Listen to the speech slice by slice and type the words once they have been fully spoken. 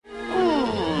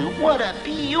what a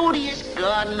beauteous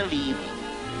Garden of Eden.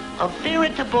 A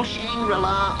veritable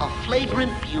Shangri-La of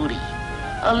flagrant beauty.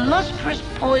 A lustrous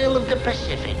poil of the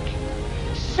Pacific.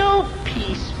 So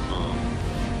peaceful.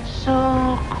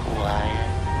 So quiet.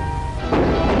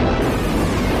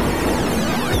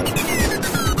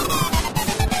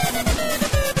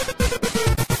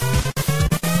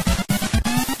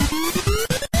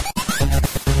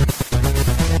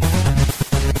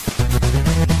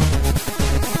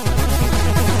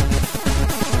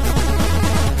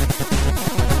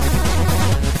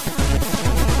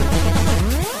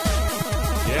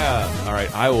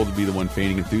 I will be the one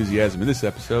feigning enthusiasm in this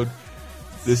episode.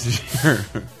 This is your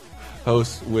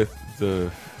host with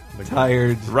the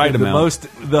tired, right amount.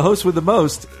 The host with the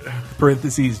most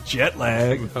 (parentheses jet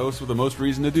lag). The host with the most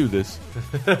reason to do this.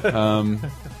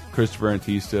 Christopher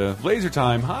Antista. Laser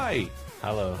time. Hi.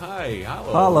 Hello. Hi.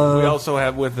 Hello. Hello. We also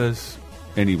have with us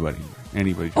anybody.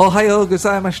 Ohayo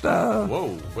gozaimashita. Whoa.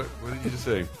 What did you just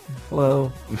say?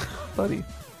 Hello, buddy.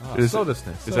 Is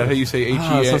that how you say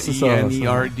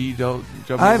H-E-N-E-R-D?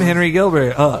 I'm Henry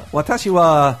Gilbert. Watashi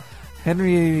wa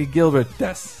Henry Gilbert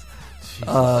desu.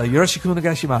 Yoroshiku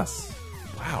onegaishimasu.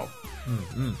 Wow.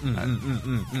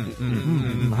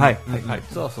 Hi. I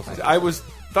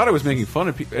thought I was making fun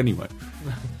of people. Anyway.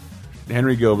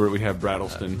 Henry Gilbert, we have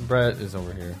Brattleston. Brett is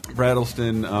over here.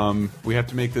 Brattleston, we have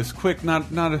to make this quick, not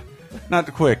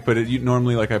quick, but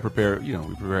normally, like, we prepare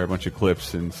a bunch of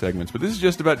clips and segments, but this is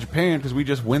just about Japan because we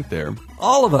just went there.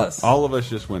 All of us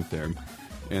just went there,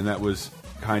 and that was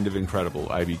kind of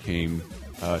incredible. I became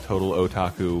total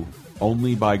otaku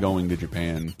only by going to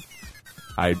Japan.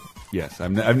 I've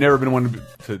never been one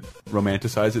to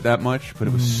romanticize it that much, but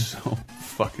it was so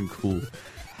fucking cool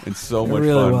and so much fun. It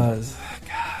really was.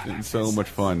 God, and so much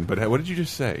fun. But what did you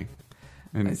just say?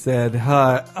 And I said,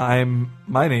 "Hi, I'm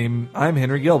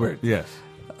Henry Gilbert. Yes.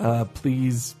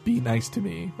 Please be nice to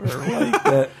me." Or like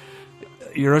that.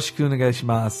 Yoroshiku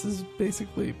onegaishimasu is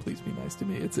basically please be nice to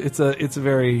me. It's a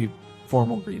very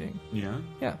formal greeting. Yeah.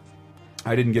 Yeah.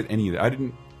 I didn't get any of that. I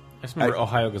just remember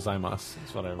Ohayo gozaimasu.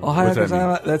 That's what I remember. Ohayo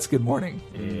gozaimasu. That's good morning.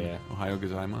 Yeah. Ohayo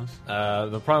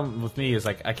gozaimasu. The problem with me is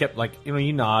like I kept like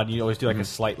you nod. You always do like a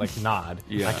slight like nod.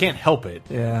 Yeah. I can't help it.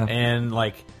 Yeah. And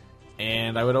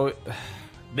I would always.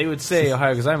 They would say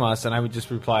Ohayo gozaimasu, and I would just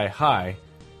reply hi,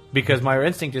 because my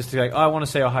instinct is to be like, oh, I want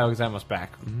to say Ohayo gozaimasu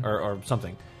back, or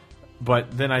something.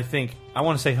 But then I think, I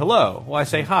want to say hello. Well, I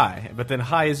say hi, but then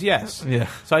hi is yes. Yeah.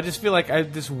 So I just feel like I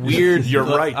have this weird... You're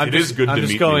right. It is good to meet you. I'm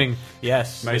just going,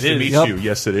 yes, nice it to is. meet you.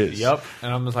 Yes, it is. Yep.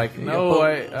 And I'm just like, no,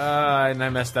 and I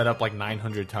messed that up like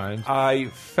 900 times. I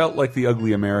felt like the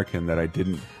ugly American that I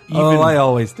didn't I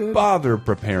always did. bother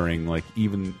preparing, like,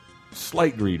 even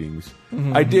slight greetings.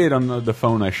 I did on the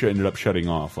phone. I ended up shutting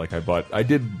off. Like I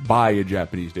did buy a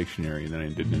Japanese dictionary, and then I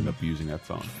didn't end up using that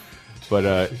phone.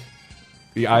 But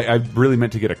I really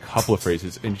meant to get a couple of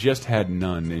phrases and just had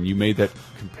none. And you made that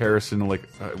comparison, like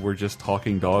we're just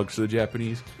talking dogs to the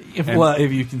Japanese.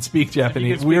 If you can speak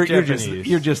Japanese, you're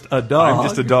just a dog. I'm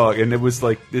just a dog, and it was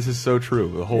like this is so true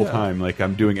the whole time. Like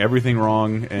I'm doing everything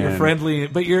wrong, and you're friendly,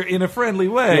 but you're in a friendly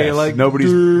way. Yes, like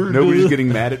nobody's getting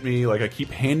mad at me. Like I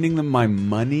keep handing them my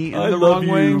money in the wrong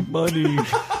way. Money.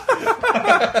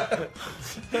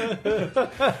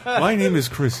 My name is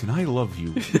Chris, and I love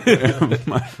you.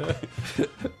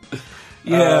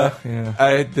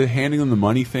 The handing them the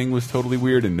money thing was totally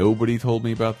weird, and nobody told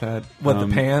me about that. What, the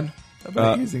pan?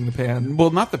 About using the pan? Well,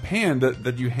 not the pan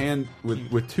that you hand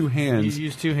with two hands. You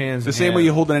use two hands. The same way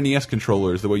you hold an NES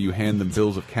controller is the way you hand them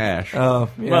bills of cash. Oh,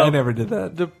 yeah, well, I never did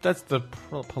that. That's the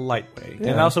polite way. Yeah.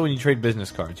 And also when you trade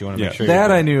business cards, you want to make sure. That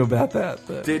I knew about that.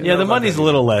 The money's a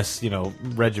little less,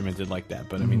 regimented like that.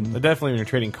 But I mean, definitely when you're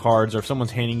trading cards or if someone's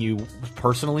handing you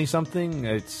personally something,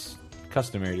 it's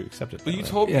customary to accept it. But you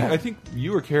told me, I think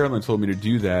you or Carolyn told me to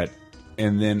do that,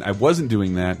 and then I wasn't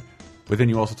doing that. But then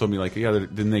you also told me, like,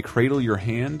 didn't they cradle your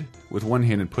hand with one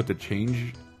hand and put the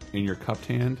change in your cupped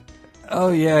hand?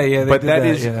 Oh, yeah. But that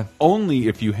is only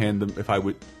if you hand them, if I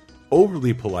would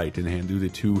overly polite and do the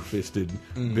two-fisted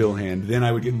bill hand, then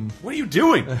I would get, what are you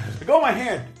doing? Go my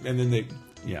hand! And then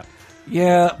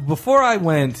Yeah, before I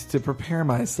went to prepare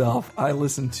myself, I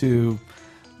listened to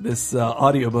this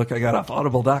audiobook I got off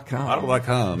Audible.com.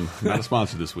 Audible.com, not a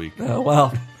sponsor this week.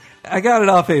 Well... I got it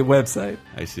off a website.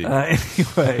 I see.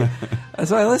 Anyway,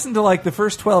 so I listened to like the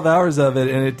first 12 hours of it,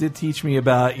 and it did teach me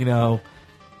about,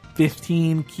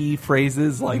 15 key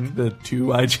phrases, like the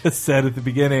two I just said at the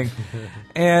beginning.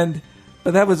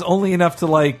 But that was only enough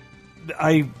to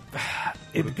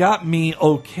it got me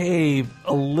okay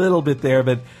a little bit there,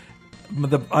 but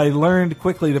I learned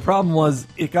quickly the problem was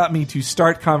it got me to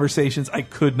start conversations I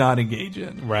could not engage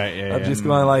in. Right, I'm just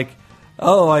going like,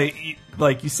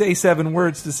 like you say 7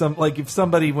 words to some, like if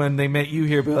somebody when they met you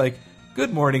here be like,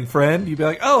 "Good morning, friend," you'd be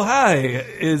like, "Oh, hi,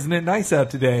 isn't it nice out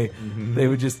today?" They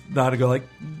would just nod and go like,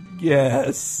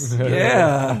 "Yes,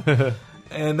 yeah."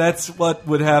 And that's what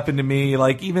would happen to me.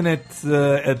 Like even at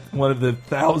one of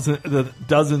the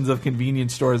dozens of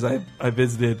convenience stores I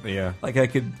visited. Yeah. Like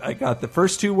I got the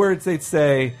first 2 words they'd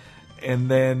say, and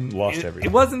then Lost everything.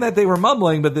 It wasn't that they were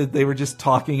mumbling, but that they were just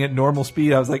talking at normal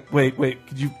speed. I was like, wait,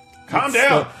 could you Calm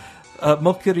down.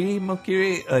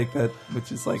 Mokiri, like that,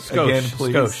 which is like Skosh, again,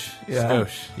 please, Skosh, yeah.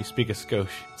 Skosh. You speak a Skosh.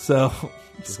 So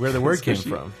This is where the word came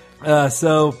from.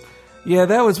 So, yeah,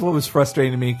 that was what was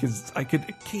frustrating to me because I could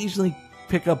occasionally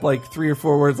pick up like 3 or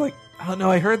 4 words, like, "Oh no,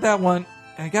 I heard that one.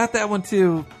 I got that one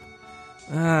too."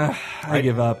 I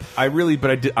give up. I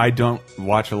don't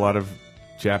watch a lot of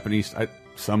Japanese.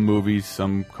 Some movies,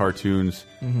 some cartoons,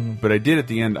 but I did at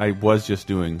the end. I was just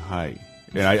doing hi,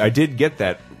 and I did get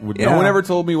that. No one ever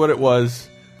told me what it was,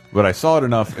 but I saw it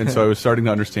enough, and so I was starting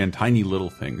to understand tiny little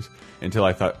things until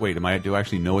I thought, wait, do I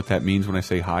actually know what that means when I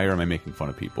say hi, or am I making fun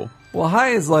of people? Well, hi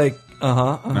is like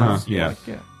Yeah. like,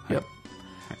 yeah, yep.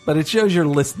 But it shows you're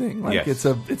listening. Like Yes.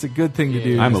 it's a good thing to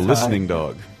do. I'm a just listening hi.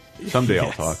 dog. Someday I'll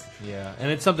Yes. talk. Yeah, and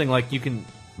it's something like you can,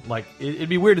 like, it'd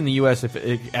be weird in the U.S. if,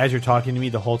 as you're talking to me,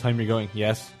 the whole time you're going,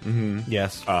 yes,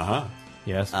 yes,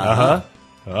 yes, whoa.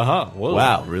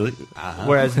 Wow, really?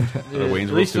 Whereas, Wayne's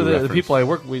at least World with 2 the reference. people I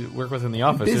work with in the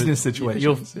office, Business it-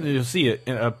 situations. you'll see it.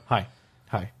 In, hi,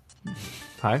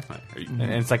 and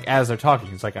it's like as they're talking,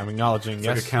 it's like I'm acknowledging. It's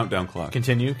yes, like a countdown clock.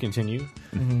 Continue.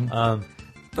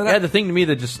 But Yeah, the thing to me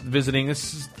that just visiting,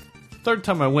 this is the 3rd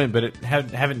time I went, but it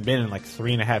haven't been in like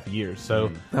 3.5 years. So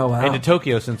Oh, wow. I've been to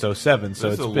Tokyo since 2007. So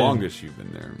That's it's the been longest you've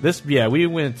been there. we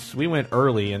went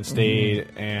early and stayed,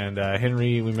 and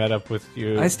Henry, we met up with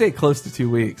you. I stayed close to 2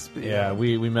 weeks. But Yeah,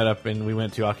 we met up and we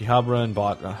went to Akihabara and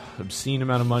bought an obscene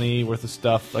amount of money worth of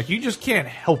stuff. Like, you just can't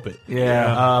help it.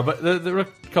 Yeah. But there were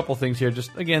a couple things here.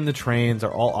 Just, again, the trains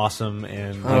are all awesome.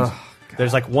 And like,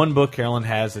 there's like one book Carolyn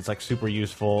has that's like super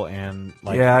useful. And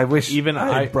like, yeah, I wish even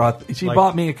I brought. She like-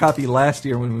 bought me a copy last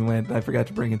year when we went. I forgot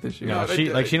to bring it this year.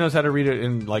 No, she knows how to read it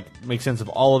and like make sense of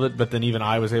all of it. But then even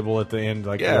I was able at the end,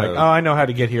 like, Yeah. like, oh, I know how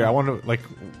to get here. I want to, like,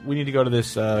 we need to go to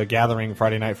this gathering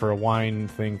Friday night for a wine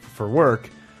thing for work.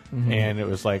 And it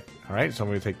was like, all right, so I'm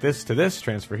going to take this to this,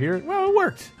 transfer here. Well, it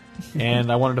worked.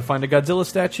 And I wanted to find a Godzilla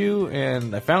statue,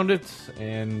 and I found it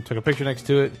and took a picture next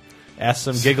to it. Asked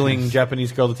some giggling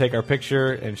Japanese girl to take our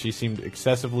picture, and she seemed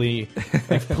excessively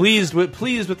like, pleased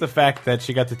with the fact that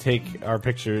she got to take our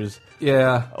pictures.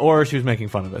 Yeah. Or she was making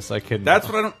fun of us. I couldn't. That's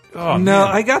what I don't. Oh, No,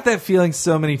 man. I got that feeling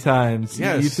so many times.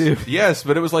 Yes, You too. Yes,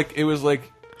 but it was like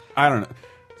I don't know.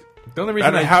 The only I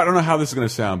reason don't know how this is going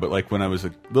to sound, but like when I was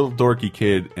a little dorky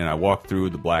kid and I walked through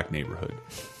the black neighborhood,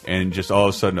 and just all of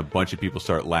a sudden a bunch of people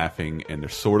start laughing and they're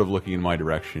sort of looking in my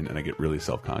direction, and I get really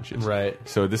self-conscious. Right.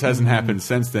 So this hasn't happened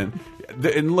since then.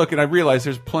 And look, and I realize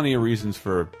there's plenty of reasons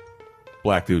for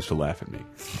black dudes to laugh at me.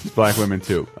 It's black women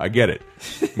too. I get it.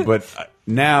 But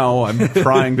now I'm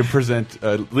trying to present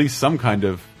at least some kind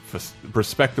of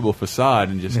respectable facade,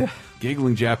 and just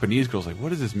giggling Japanese girls like, what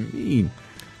does this mean?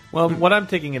 Well, what I'm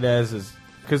taking it as is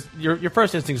because your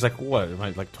first instinct is like, what? Am I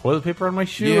like toilet paper on my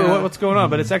shoe? Yeah. Or what's going on?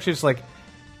 But it's actually just like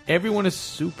everyone is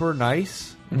super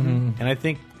nice, and I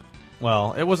think.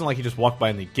 Well, it wasn't like you just walked by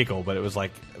and they giggle, but it was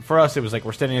like, for us, it was like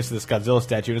we're standing next to this Godzilla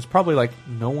statue, and it's probably like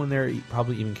no one there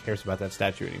probably even cares about that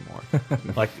statue anymore.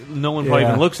 Like, no one probably Yeah.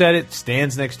 even looks at it,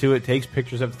 stands next to it, takes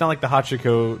pictures of it. It's not like the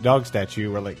Hachiko dog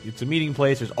statue where, like, it's a meeting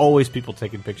place, there's always people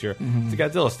taking picture. It's a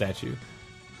Godzilla statue.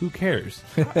 Who cares?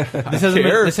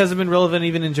 This hasn't been relevant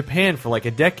even in Japan for like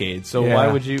a decade. So Yeah. why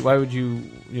would you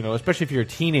especially if you're a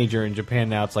teenager in Japan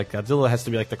now, it's like Godzilla has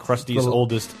to be like the crustiest, The-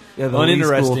 oldest, yeah, the least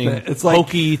cool uninteresting, thing. It's like-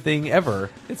 hokey thing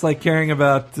ever. It's like caring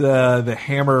about the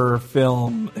Hammer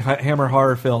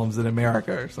horror films in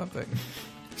America or something.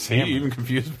 See, you even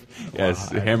confused. Yes,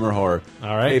 Hammer horror.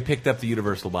 All right. They picked up the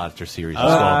Universal Monster series. It's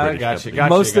all British gotcha, company. gotcha.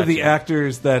 Most of the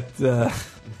actors that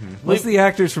most of the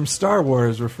actors from Star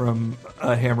Wars were from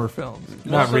Hammer films.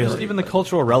 Not Also, really. just even the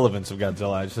cultural relevance of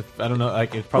Godzilla. I don't know. Like,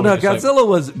 it's Well, probably no, just like- Godzilla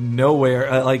was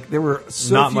nowhere. Like there were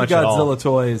so Not few much at all. Godzilla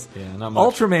toys. Yeah, not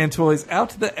much. Ultraman toys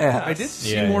out to the ass. I did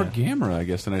see Yeah, more yeah. Gamera, I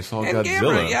guess, than I saw And Godzilla.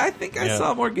 Gamera. Yeah, I think I Yeah.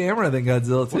 saw more Gamera than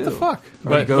Godzilla too. What the fuck? Or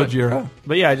But- Gojira.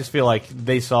 But yeah, I just feel like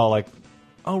they saw like,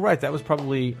 oh right, that was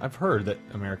probably. I've heard that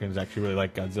Americans actually really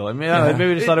like Godzilla. I mean, maybe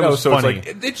they just thought it was so funny. it's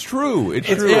like it's true. It's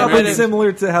It's true. yeah, probably but it-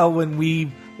 similar to how when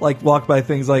we like walk by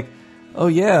things like, oh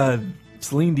yeah,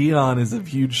 Celine Dion is a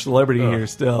huge celebrity here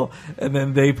still, and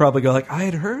then they probably go like, I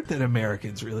had heard that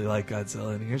Americans really like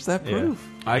Godzilla, and here's that Yeah. proof.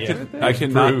 I Yeah. can I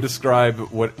cannot Proof. describe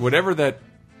whatever that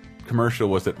commercial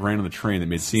was that ran on the train that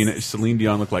made Celine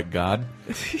Dion look like God?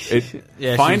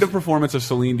 Yeah, Find a she's- performance of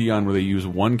Celine Dion where they use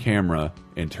one camera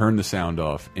and turn the sound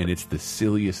off, and it's the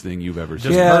silliest thing you've ever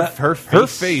seen. Yeah. her Her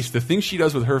face, the thing she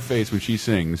does with her face when she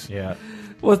sings. Yeah.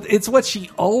 Well, it's what she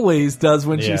always does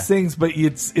when she Yeah. sings, but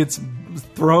it's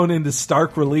thrown into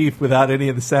stark relief without any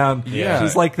of the sound. Yeah.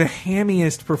 She's like the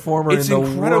hammiest performer It's in the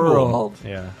incredible. world.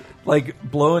 Yeah. Like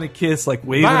blowing a kiss, like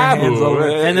waving her hands Babu. over.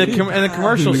 And the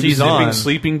commercial she's Zipping on.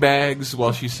 sleeping bags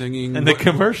while she's singing. And the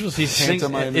commercial she's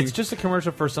Pantomiming. it's just a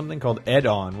commercial for something called Ed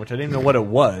On, which I didn't know what it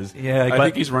was. Yeah, I but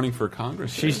think he's running for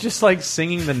Congress. She's just like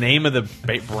singing the name of the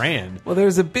brand. well,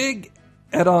 there's a big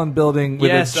Edon building with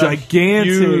Yes, a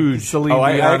gigantic huge. Celine Oh,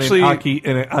 I Dion actually-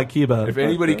 and Akiba. If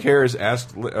anybody cares, ask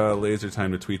Laser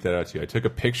Time to tweet that out to you. I took a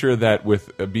picture of that with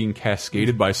being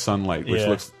cascaded by sunlight, which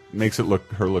Yeah. makes it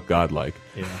her look godlike.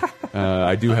 Yeah.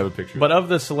 I do have a picture. But of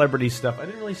the celebrity stuff, I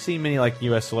didn't really see many like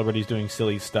U.S. celebrities doing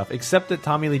silly stuff, except that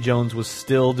Tommy Lee Jones was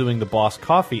still doing the Boss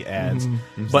Coffee ads.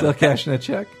 But Still cashing a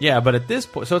check. yeah, but at this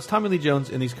point, so it's Tommy Lee Jones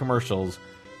in these commercials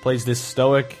plays this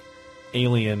stoic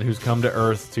alien who's come to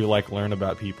Earth to like learn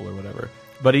about people or whatever.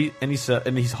 But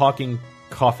he's hawking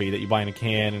coffee that you buy in a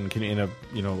can and in a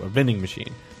a vending machine.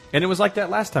 And it was like that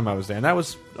last time I was there, and that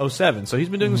was 07. So he's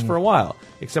been doing this for a while.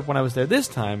 Except when I was there this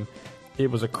time, it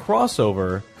was a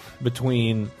crossover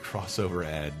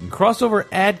crossover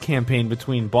ad campaign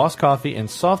between Boss Coffee and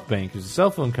SoftBank, who's a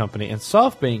cell phone company, and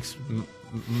SoftBank's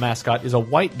mascot is a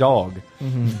white dog.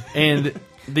 And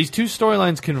these two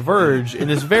storylines converge in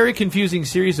this very confusing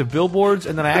series of billboards,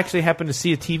 and then I actually happened to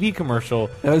see a TV commercial,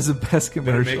 That was the best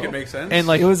commercial. Make it make sense. and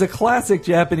like It was a classic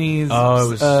Japanese Oh, it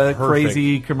was perfect.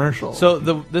 crazy commercial. so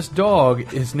this dog,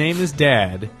 his name is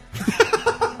Dad.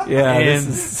 yeah, and-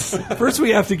 first we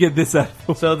have to get this out.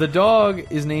 So the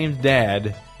dog is named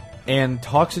Dad and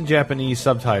talks in Japanese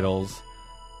subtitles,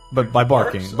 but by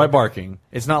barking. By barking.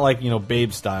 It's not like,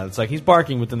 Babe style. It's like he's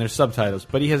barking, but then there's subtitles.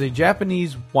 But he has a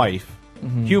Japanese wife,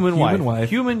 human wife,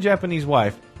 human Japanese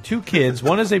wife, 2 kids.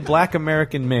 One is a black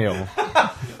American male,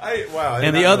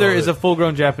 and the other is a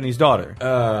full-grown Japanese daughter.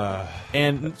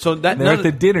 And so that They're at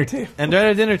the dinner table. and they're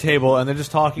at a dinner table, and they're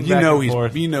just talking back and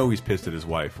forth. he's pissed at his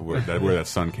wife where that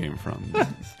son came from.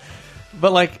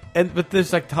 But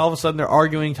there's like all of a sudden they're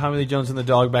arguing, Tommy Lee Jones and the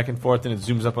dog back and forth, and it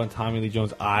zooms up on Tommy Lee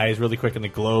Jones' eyes really quick, and they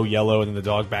glow yellow, and then the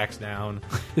dog backs down.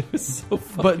 It was so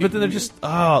funny. But then they're just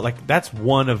that's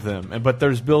one of them. But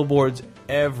there's billboards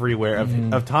everywhere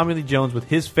of Tommy Lee Jones with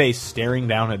his face staring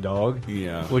down a dog.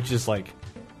 Yeah. Which is like,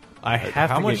 I have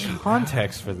How to much- get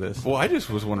context for this. Well, I just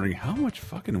was wondering how much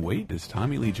fucking weight does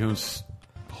Tommy Lee Jones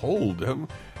hold?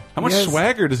 How much Yes.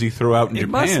 swagger does he throw out in it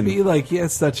Japan? must be like he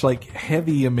has such like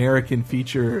heavy American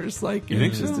features, like You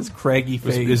think it's just so? his craggy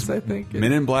face. Is I think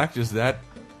Men in Black just that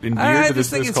endeared I to just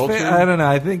think this it's culture? I don't know.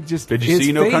 I think just Did you his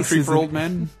see No face Country is for Old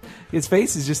Men? His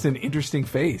face is just an interesting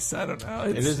face. I don't know.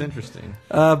 It is interesting.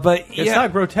 but It's yeah,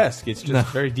 not grotesque. It's just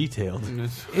very detailed.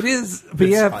 it is. But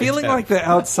It's yeah, high feeling tech. like the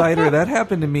outsider that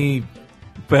happened to me.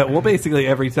 But basically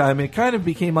every time it kind of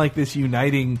became like this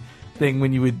uniting thing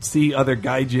when you would see other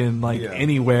gaijin like Yeah.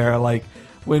 anywhere. Like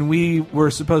when we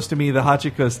were supposed to meet the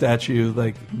Hachiko statue,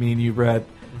 like me and you, Brett,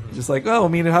 just like, oh,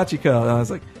 meet at Hachiko. And I was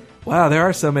like, wow, there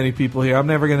are so many people here. I'm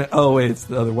never gonna. Oh, wait, it's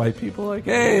the other white people. Like,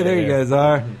 hey, there you Yeah. guys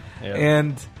are.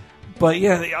 Yeah. But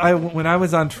yeah, when I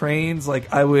was on trains,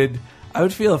 like I would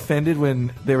feel offended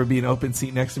when there would be an open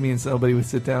seat next to me and somebody would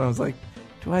sit down. I was like,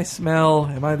 do I smell?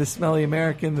 Am I the smelly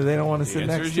American that they don't want to The sit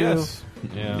answer next is to? yes.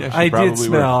 Yeah. Yes, you I did probably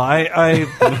smell. were.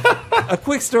 I a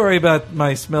quick story about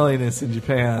my smelliness in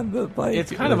Japan. That, like,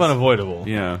 It's kind of was- unavoidable.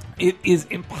 Yeah. It is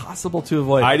impossible to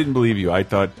avoid. I didn't believe you. I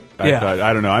thought I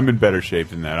don't know. I'm in better shape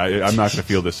than that. I'm not going to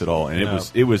feel this at all. And No.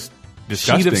 it was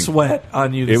disgusting. sheet of sweat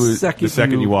on you. It was the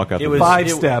second you walk out It the was door. 5 it,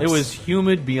 steps. It was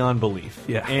humid beyond belief.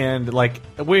 Yeah. and like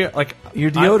we're like Your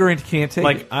deodorant can't take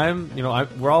Like it.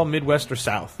 we're all Midwest or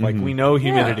South. Like we know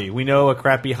humidity. We know a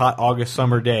crappy hot August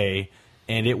summer day,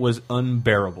 and it was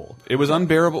unbearable. It was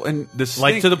unbearable, and the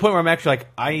Like stink, to the point where I'm actually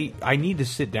like I need to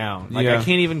sit down. Like Yeah. I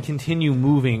can't even continue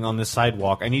moving on the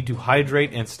sidewalk. I need to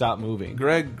hydrate and stop moving.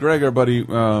 Greg, our buddy,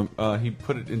 he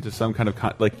put it into some kind of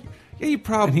like. Yeah, you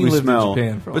probably And he lived in smell,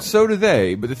 Japan for a but while. so do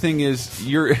they. But the thing is,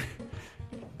 you're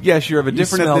yes, you're of a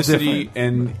different smell ethnicity, different.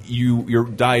 and your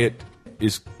diet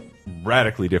is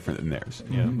radically different than theirs.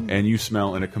 Yeah. And you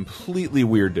smell in a completely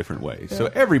weird, different way. So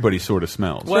everybody sort of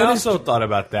smells. Well, I also thought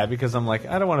about that because I'm like,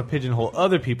 I don't want to pigeonhole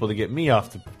other people to get me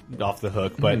off the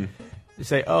hook, but you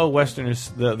say, oh, Westerners,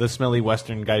 the smelly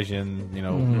Western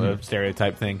gaijin,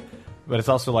 stereotype thing. But it's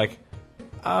also like,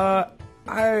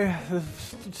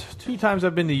 Two times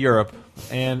I've been to Europe,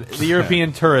 and the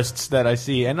European tourists that I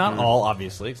see, and not all,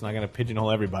 obviously, it's not going to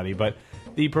pigeonhole everybody, but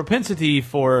the propensity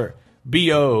for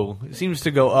BO seems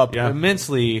to go up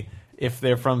immensely if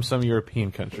they're from some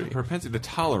European country. Propensity, the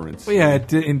tolerance. Well, yeah,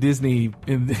 in Disney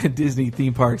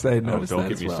theme parks, I had noticed don't that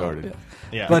get as me well. started.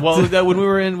 Yeah. But- Well, when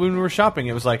we were shopping,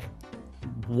 it was like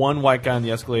one white guy on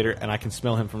the escalator, and I can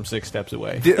smell him from 6 steps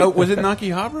away. Was it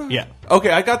Nakihabara? Yeah.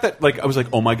 Okay, I got that. Like, I was like,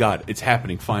 oh my god, it's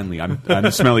happening finally. I'm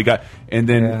the smelly guy, and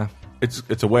then Yeah.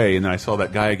 it's away, and then I saw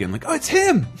that guy again. Like, oh, it's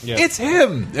him. Yeah. It's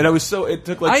him. And I was so. It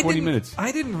took like 20 didn't- minutes.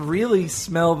 I didn't really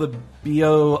smell the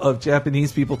BO of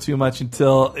Japanese people too much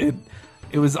until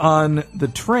it was on the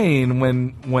train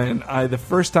when the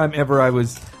first time ever I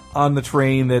was on the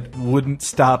train that wouldn't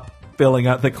stop filling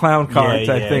up, the clown car Yeah,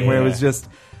 type yeah, thing, where it yeah. was just,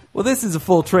 well, this is a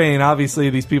full train. Obviously,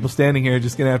 these people standing here are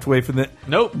just going to have to wait for the.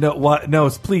 Nope. No. What? No.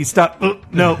 Please stop.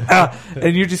 No.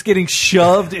 And you're just getting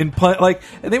shoved and and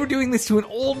they were doing this to an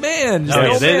old man. Just Oh, an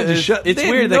yeah, old man just it's they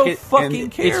had weird. No like fucking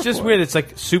care. It's just for weird. it. It's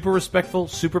like super respectful,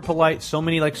 super polite. So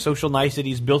many like social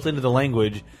niceties built into the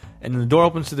language, and then the door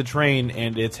opens to the train,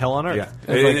 and it's hell on earth. Yeah. It's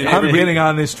like, And I'm everybody- getting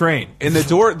on this train. And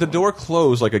the door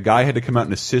closed. Like, a guy had to come out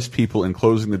and assist people in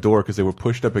closing the door because they were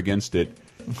pushed up against it.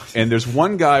 And there's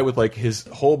one guy with like his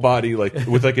whole body, like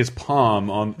with like his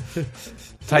palm on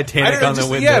Titanic on the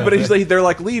window. Yeah, but he's like, they're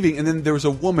like leaving, and then there was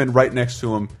a woman right next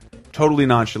to him, totally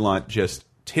nonchalant, just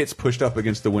tits pushed up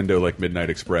against the window like Midnight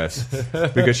Express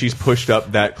because she's pushed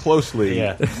up that closely.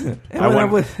 Yeah. I when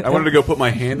I wanted to go put my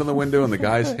hand on the window and the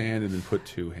guy's hand, and then put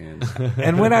 2 hands.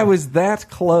 And when I was that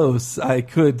close, I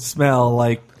could smell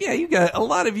like, yeah, a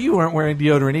lot of you aren't wearing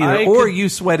deodorant either, or you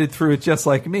sweated through it just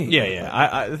like me. Yeah,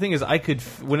 yeah. The thing is, I could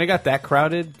when it got that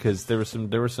crowded, because there were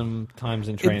some times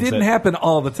in It trains didn't that, happen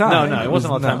all the time. No, it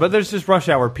wasn't all the time. But there's just rush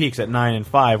hour peaks at 9 and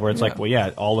 5 where it's like, Yeah. well, yeah,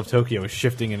 all of Tokyo is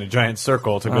shifting in a giant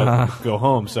circle to go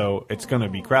home, so it's going to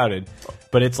be crowded.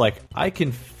 But it's like I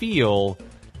can feel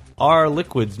our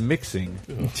liquids mixing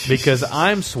because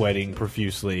I'm sweating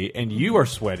profusely and you are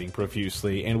sweating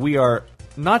profusely, and we are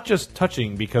not just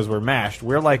touching because we're mashed.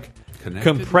 We're like Connected?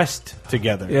 compressed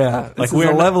together. Yeah, like this is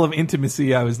a level of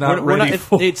intimacy I was not we're ready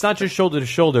for. It's not just shoulder to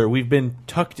shoulder. We've been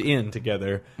tucked in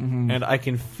together, and I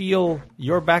can feel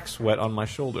your back sweat on my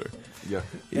shoulder. Yeah.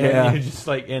 Yeah. And you're just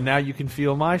like, and now you can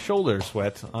feel my shoulder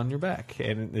sweat on your back,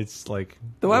 and it's like,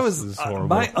 Though I this was is horrible.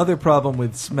 my other problem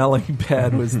with smelling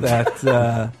bad was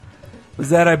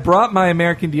that I brought my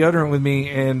American deodorant with me,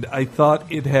 and I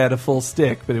thought it had a full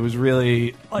stick, but it was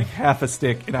really like half a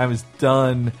stick, and I was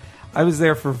done. I was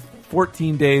there for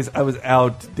 14 days. I was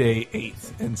out day 8,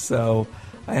 and so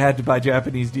I had to buy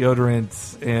Japanese deodorant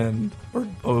or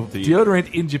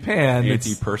deodorant in Japan. It's-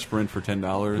 Antiperspirant for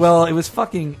 $10. Well, it was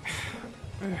fucking.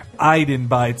 I didn't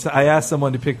buy it. So I asked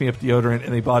someone to pick me up deodorant,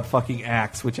 and they bought fucking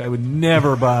Axe, which I would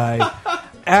never buy.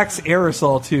 Axe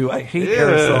aerosol too. I hate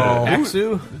aerosol.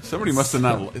 Axu? Somebody must have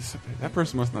not. That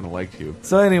person must not have liked you.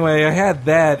 So anyway, I had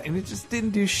that, and it just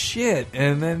didn't do shit.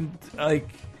 And then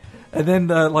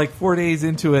like 4 days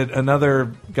into it,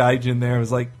 another gaijin there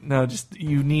was like, "No, just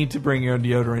you need to bring your own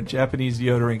deodorant. Japanese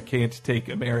deodorant can't take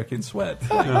American sweat.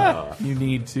 Like,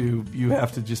 you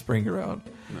have to just bring your own."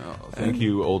 No, thank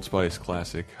you, Old Spice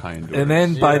Classic High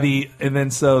Endurance. And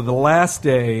then so the last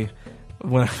day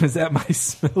when I was at my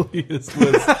smelliest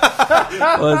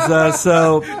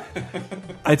so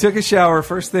I took a shower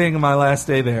first thing on my last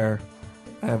day there.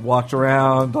 I walked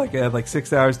around, like I had like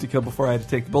 6 hours to kill before I had to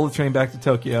take the bullet train back to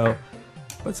Tokyo.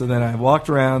 But so then I walked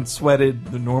around, sweated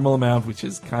the normal amount, which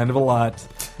is kind of a lot.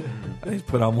 I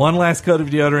put on one last coat of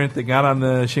deodorant, then got on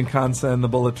the Shinkansen, the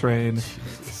bullet train.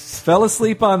 Fell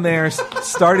asleep on there,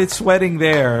 started sweating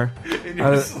there.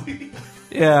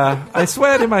 Yeah, I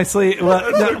sweat in my sleep.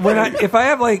 Well, no, if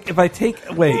I take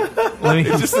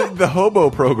It's just like the hobo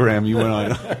program you went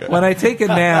on. when I take a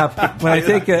nap, when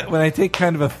I take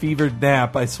kind of a fevered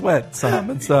nap, I sweat some,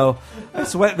 and so I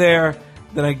sweat there.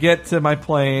 Then I get to my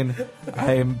plane.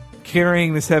 I am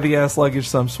carrying this heavy ass luggage,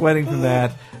 so I'm sweating from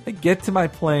that. I get to my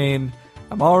plane.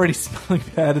 I'm already smelling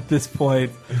bad at this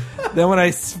point. Then when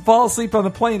I fall asleep on the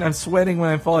plane, I'm sweating when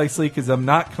I'm falling asleep because I'm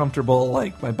not comfortable.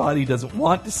 Like, my body doesn't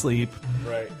want to sleep.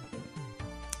 Right.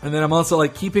 And then I'm also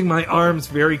like keeping my arms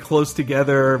very close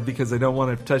together because I don't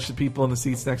want to touch the people in the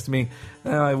seats next to me.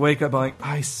 And I wake up, I'm like,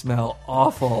 I smell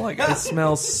awful. Like, I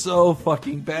smell so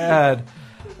fucking bad.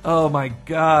 Oh my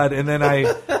God. And then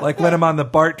when I'm on the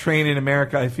BART train in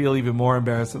America, I feel even more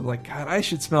embarrassed. I'm like, God, I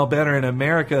should smell better in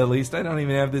America at least. I don't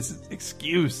even have this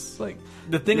excuse. Like,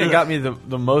 The thing that got me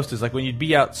the most is like when you'd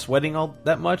be out sweating all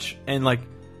that much, and like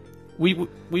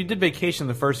we did vacation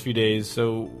the first few days,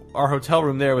 so our hotel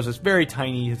room there was this very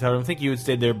tiny hotel room. I think you had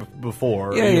stayed there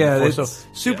before. So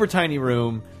super tiny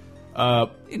room.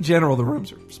 In general, the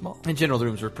rooms are small. In general, the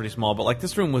rooms were pretty small, but like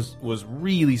this room was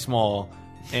really small,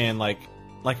 and like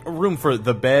a room for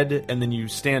the bed, and then you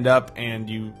stand up and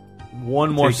you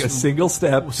take a single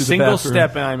step to the bathroom.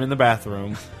 And I'm in the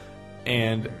bathroom,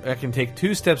 and I can take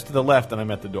 2 steps to the left and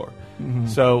I'm at the door.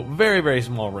 So very, very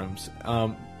small rooms.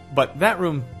 But that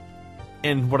room,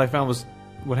 and what I found was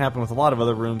what happened with a lot of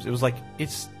other rooms. It was like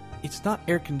it's not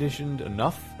air conditioned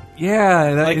enough.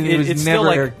 Yeah, Like it was it's never.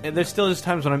 still like there's still just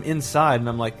times when I'm inside and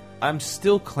I'm like I'm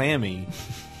still clammy.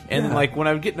 And Yeah. like when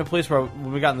I would get in a place where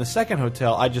when we got in the second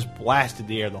hotel, I just blasted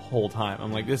the air the whole time.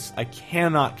 I'm like, I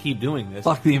cannot keep doing this.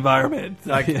 Fuck the environment.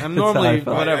 Like, Yeah, I'm that's how normally- I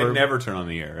felt. whatever. I never turn on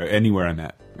the air anywhere I'm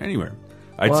at. Anywhere.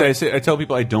 I Well- tell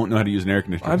people I don't know how to use an air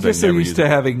conditioner. I'm 'cause I just so never used use to it.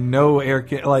 having no air.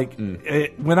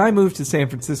 When I moved to San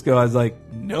Francisco, I was like,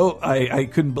 no, I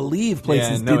couldn't believe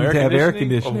places no didn't air have air conditioning?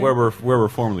 conditioning. Where we're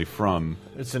formerly from.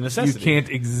 It's a You necessity. can't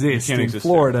exist You can't in exist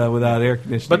Florida without air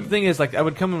conditioning. But the thing is, like, I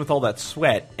would come in with all that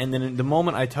sweat, and then the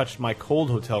moment I touched my cold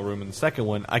hotel room in the second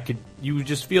one, you would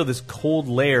just feel this cold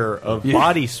layer of Yeah.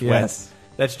 body sweat. Yes.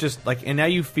 That's just like, and now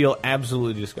you feel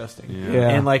absolutely disgusting. Yeah.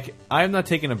 And like, I have not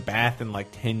taken a bath in like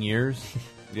 10 years.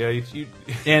 Yeah,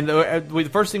 And the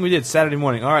first thing we did Saturday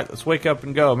morning, all right, let's wake up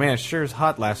and go. Man, it sure is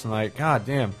hot last night. God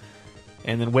damn.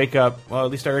 And then wake up. Well,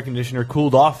 at least our air conditioner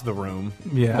cooled off the room.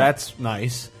 Yeah. That's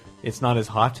nice. It's not as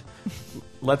hot.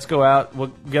 Let's go out. We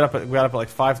got up at like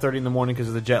 5:30 in the morning because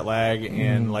of the jet lag,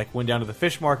 and like went down to the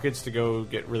fish markets to go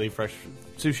get really fresh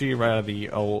sushi right out of the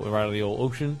old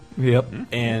ocean, Yep.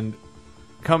 and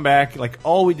come back. Like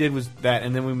all we did was that,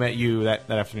 and then we met you that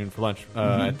afternoon for lunch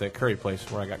at the curry place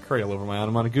where I got curry all over my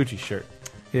Anamanaguchi shirt.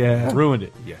 Yeah. Ruined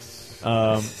it. yes.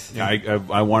 Um, Yeah,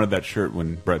 I wanted that shirt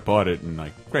when Brett bought it, and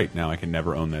like, great, now I can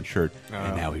never own that shirt.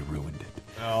 And now he ruined it.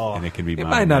 Oh. And it can be It mine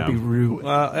might not now. be ruined.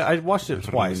 I watched it what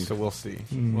I twice, mean. so we'll see.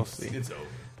 We'll see. It's over.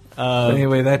 But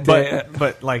anyway, that day.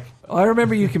 But like, I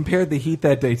remember you compared the heat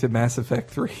that day to Mass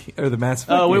Effect 3 or the Mass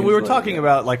Effect. we games, were like, talking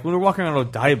about like when we were walking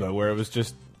around Odaiba, where it was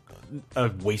just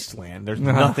a wasteland. There's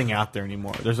nothing out there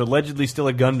anymore. There's allegedly still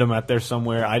a Gundam out there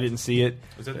somewhere. I didn't see it.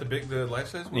 Is that the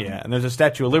life-size one? Yeah, and there's a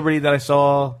Statue of Liberty that I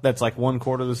saw that's like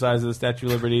 1/4 the size of the Statue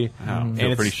of Liberty. Wow, I And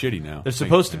feel it's pretty shitty now. There's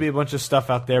supposed to be a bunch of stuff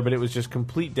out there, but it was just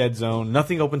complete dead zone.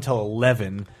 Nothing open till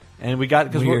 11. And we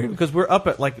got Weird. because we're up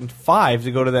at like 5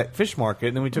 to go to that fish market,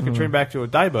 and then we took a train back to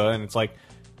Odaiba, and it's like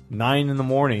 9 in the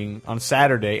morning on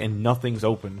Saturday, and nothing's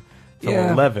open till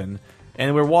Yeah. 11.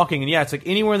 And we're walking, and yeah, it's like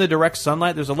anywhere in the direct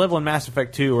sunlight. There's a level in Mass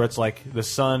Effect 2 where it's like the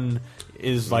sun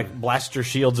is like blast your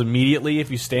shields immediately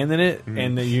if you stand in it,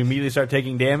 and then you immediately start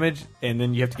taking damage, and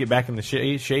then you have to get back in the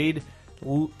shade.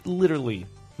 Literally,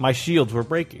 my shields were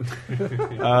breaking.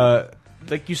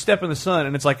 Like you step in the sun,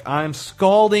 and it's like I'm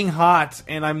scalding hot,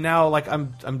 and I'm now like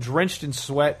I'm drenched in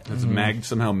sweat. It's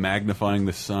somehow magnifying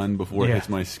the sun before Yeah. it hits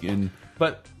my skin.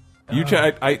 But You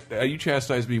you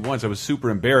chastised me once. I was super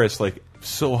embarrassed. Like,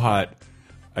 so hot.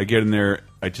 I get in there.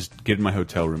 I just get in my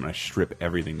hotel room and I strip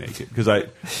everything naked because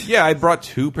I brought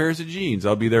 2 pairs of jeans.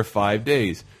 I'll be there 5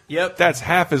 days. Yep. That's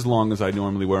half as long as I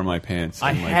normally wear my pants.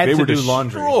 I And, had they to were do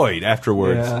laundry. destroyed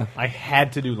afterwards. Yeah. I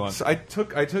had to do laundry. So I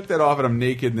took that off and I'm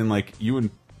naked. And then like you and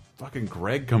fucking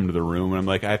Greg come to the room and I'm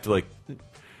like I have to like.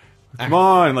 Come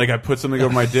on! Like I put something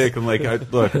over my dick. I'm like,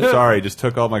 look, sorry, just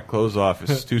took all my clothes off.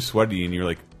 It's too sweaty, and you're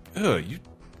like, ugh, you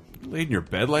laid in your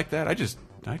bed like that?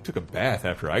 I took a bath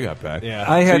after I got back. Yeah.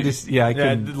 I had So to. Yeah, I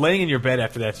couldn't. laying in your bed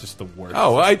after that's just the worst.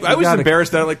 Oh, I was gotta-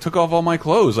 embarrassed that I like took off all my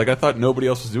clothes. Like I thought nobody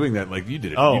else was doing that. Like you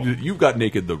did it. Oh. You got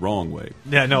naked the wrong way.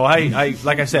 Yeah, no, I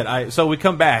like I said, so we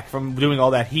come back from doing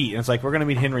all that heat, and it's like we're gonna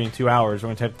meet Henry in 2 hours. We're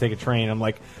gonna have to take a train. I'm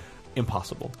like,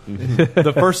 impossible.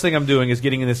 The first thing I'm doing is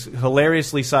getting in this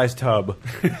hilariously sized tub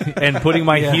and putting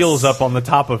my Yes. heels up on the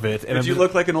top of it. And Did you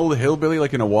look like an old hillbilly,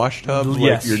 like in a wash tub?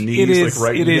 Yes. Like your It knees, is. like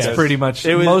right. It is yes. pretty much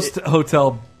It was- most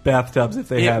hotel bathtubs if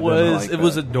they It have them. are was like it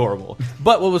was that. adorable.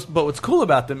 But what's cool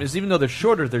about them is even though they're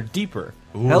shorter, they're deeper.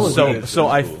 Hell so yeah. so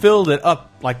I filled it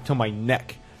up like to my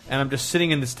neck, and I'm just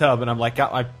sitting in this tub, and I'm like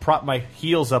I prop my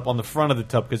heels up on the front of the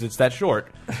tub because it's that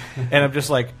short, and I'm just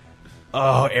like,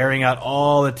 oh, airing out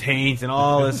all the taint and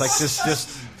all this like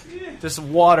just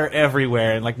water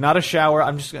everywhere, and like not a shower.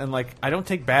 I'm just and like I don't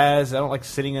take baths. I don't like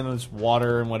sitting in this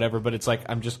water and whatever. But it's like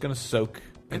I'm just gonna soak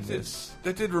in this.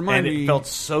 That did remind And me. it felt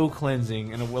so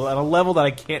cleansing and at a level that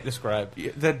I can't describe.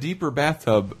 Yeah, that deeper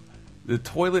bathtub. The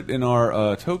toilet in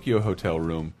our Tokyo hotel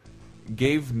room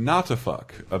gave not a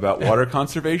fuck about water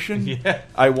conservation. Yeah.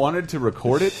 I wanted to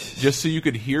record it just so you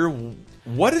could hear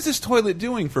what is this toilet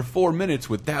doing for 4 minutes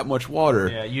with that much water?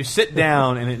 Yeah, you sit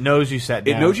down and it knows you sat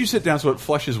down. It knows you sit down, so it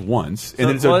flushes once, and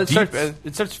then it's well, a it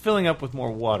deep. starts filling up with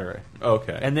more water.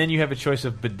 Okay, And then you have a choice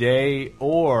of bidet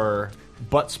or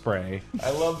butt spray.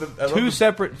 I love the Two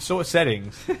separate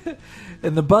settings.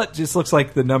 And the butt just looks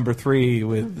like the number 3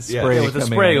 with the spray. Yeah, With the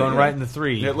coming spray out. going right in the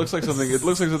 3. Yeah, it looks like something. It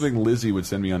looks like something Lizzie would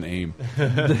send me on AIM.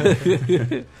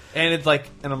 And it's like,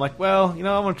 and I'm like, well, you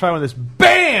know, I'm gonna try one of this.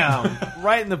 Bam!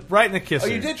 right in the kisser. Oh,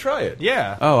 you did try it?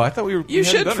 Yeah. Oh, I thought we were. You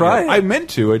hadn't should done try yet. it. I meant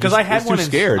to. Because I had was one. too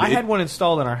scared. I had one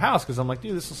installed in our house because I'm like,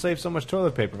 dude, this will save so much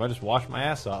toilet paper if I just wash my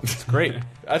ass off. It's great.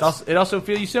 It also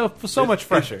feels you feel so much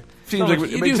fresher. Seems So like much-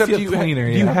 you do except feel do you, cleaner,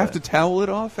 do you yeah. have to towel it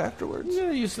off afterwards?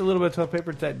 yeah, use a little bit of toilet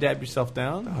paper to dab yourself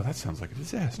down. Oh, that sounds like a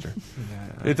disaster.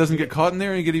 It doesn't get caught in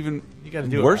there, and you get even You got to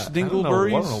do worse it. I don't know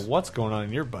dingleberries. what's going on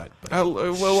in your butt. But Well,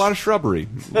 a lot of shrubbery,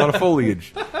 a lot of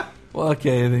foliage. Well,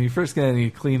 okay, then you're first going to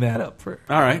need to clean that up first.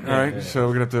 All right, all right. So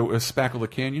we're gonna have to spackle the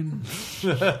canyon.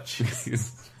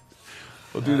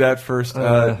 We'll do that first.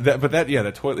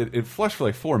 That toilet it flushed for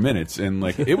like 4 minutes, and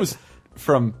like it was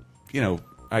from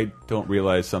I don't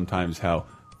realize sometimes how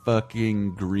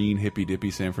fucking green hippy dippy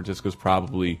San Francisco's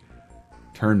probably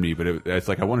turned me, but it's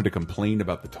like I wanted to complain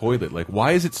about the toilet. Like,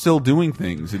 why is it still doing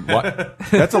things? And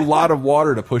that's a lot of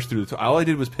water to push through. All I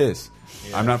did was piss.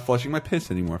 Yeah. I'm not flushing my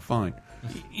piss anymore. Fine.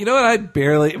 You know what? I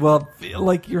barely. Well,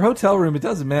 like your hotel room, it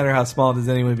doesn't matter how small it is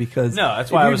anyway because No,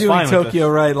 that's why if I you're was doing fine with Tokyo,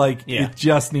 this. right? Like Yeah. it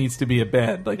just needs to be a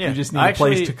bed. Like Yeah. you just need I a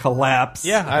place actually- to collapse.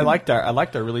 yeah, I liked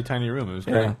our really tiny room. It was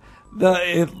great.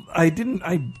 Yeah.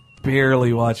 I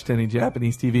barely watched any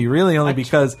Japanese TV, really only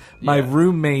because my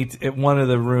roommate at one of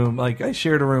the room, like I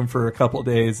shared a room for a couple of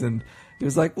days, and he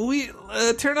was like, "Well, we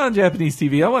turn on Japanese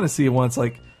TV. I want to see it once."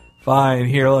 Like, fine,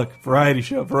 here, look, variety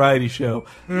show,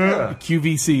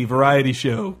 QVC, variety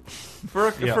show.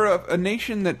 For a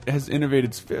nation that has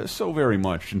innovated so very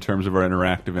much in terms of our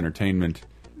interactive entertainment,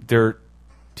 their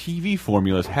TV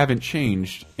formulas haven't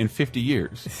changed in 50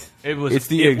 years. It's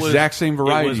the exact same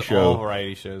variety show. All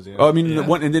variety shows. Yeah. Oh, I mean, the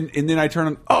one, and then I turn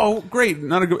on. Oh, great!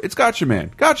 It's Gotcha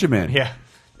Man. Yeah.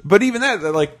 But even that,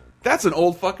 like, that's an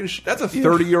old fucking. That's a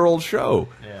 30-year-old show.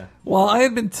 Yeah. Well, I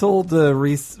had been told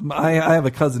I have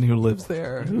a cousin who lives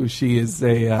there. Who she is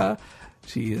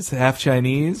half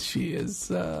Chinese.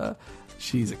 She's a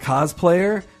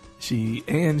cosplayer.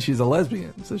 She's a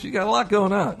lesbian, so she got a lot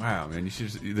going on. Wow, man!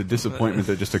 The disappointment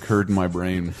that just occurred in my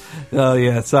brain. Oh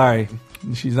yeah, sorry,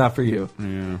 she's not for you.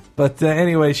 Yeah. But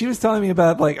anyway, she was telling me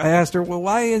about I asked her, well,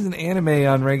 why isn't anime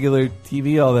on regular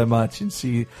TV all that much? And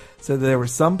she said that there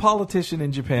was some politician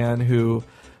in Japan who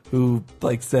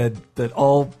said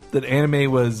that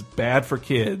anime was bad for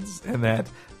kids and that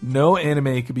no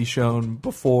anime could be shown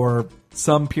before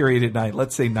some period at night,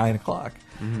 let's say 9 o'clock.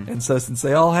 Mm-hmm. And so since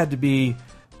they all had to be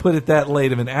put at that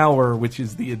late of an hour, which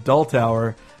is the adult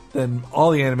hour, then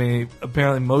all the anime,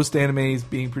 apparently most animes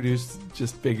being produced,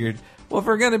 just figured, well, if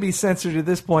we're going to be censored at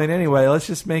this point anyway, let's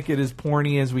just make it as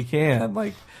porny as we can.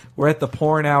 Like, we're at the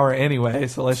porn hour anyway,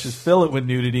 so let's just fill it with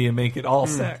nudity and make it all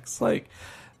sex. Like,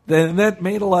 then that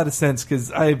made a lot of sense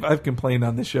because I've complained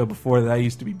on this show before that I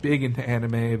used to be big into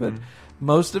anime, but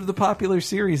most of the popular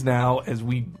series now, as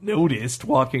we noticed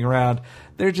walking around,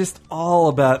 they're just all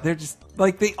about. They're just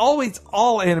like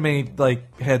all anime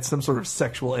had some sort of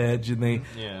sexual edge, and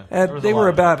they were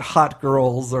about hot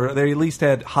girls, or they at least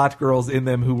had hot girls in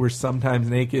them who were sometimes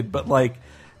naked, but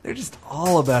they're just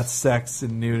all about sex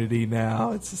and nudity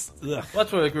now. It's just ugh. Well,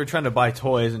 that's why we were trying to buy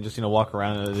toys and just walk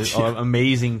around to these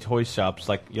amazing toy shops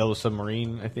like Yellow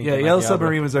Submarine. I think. Yeah, Yellow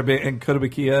Submarine was our big, and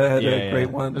Kotobukiya had a great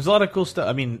one. There's a lot of cool stuff.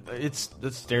 I mean, it's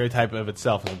the stereotype of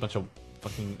itself. It's a bunch of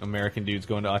fucking American dudes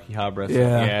going to Akihabara. So,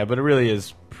 Yeah. but it really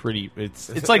is pretty. It's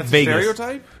like Vegas.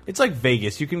 Stereotype? It's like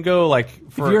Vegas. You can go If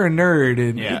you're a nerd,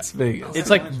 it's Vegas.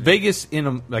 It's like Vegas in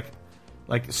a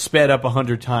like sped up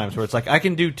 100 times, where it's like I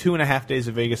can do 2.5 days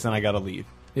of Vegas, then I gotta leave,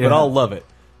 but I'll love it.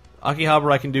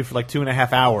 Akihabara I can do for like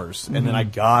 2.5 hours, and then I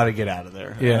gotta get out of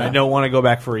there. Yeah. And I don't want to go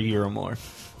back for a year or more.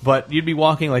 But you'd be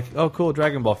walking like, oh, cool,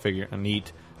 Dragon Ball figure,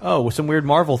 neat. Oh, some weird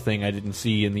Marvel thing I didn't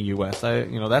see in the U.S.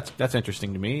 That's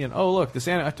interesting to me. And oh, look, this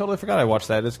anime, I totally forgot I watched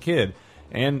that as a kid.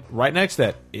 And right next to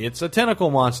that, it's a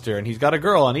tentacle monster, and he's got a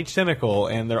girl on each tentacle,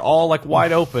 and they're all like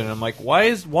wide open. And I'm like, why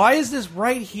is this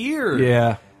right here?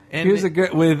 Yeah. And here's a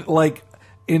good with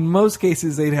in most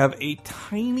cases they'd have a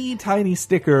tiny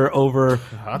sticker over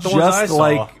Not the ones I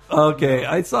saw.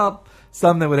 I saw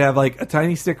some that would have a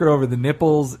tiny sticker over the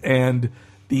nipples and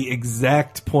the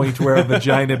exact point where a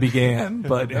vagina began.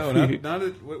 But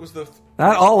what was the?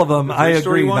 Not all of them. I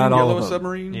agree. One, not all Yellow of them.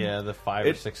 Submarine. Yeah, the 5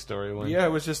 or 6 story one. Yeah,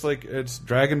 it was just it's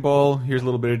Dragon Ball. Here's a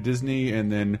little bit of Disney,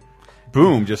 and then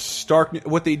boom, just stark.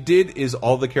 What they did is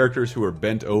all the characters who are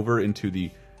bent over into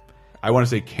the, I want to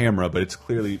say camera, but it's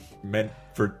clearly meant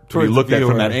to be Towards looked the at from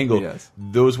viewer, that angle. yes.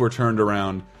 Those were turned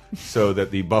around so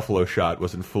that the buffalo shot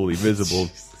wasn't fully visible.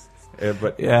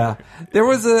 But Yeah, there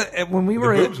was when we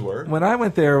were boobs were. when I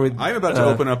went there with. I'm about to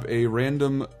open up a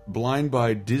random Blind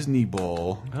Buy Disney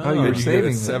ball. Oh, you're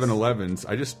saving this. 7-Elevens.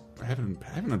 I haven't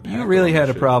unpacked. You really all had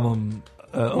this a shit. problem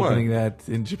opening that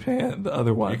in Japan. The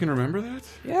other one. You can remember that?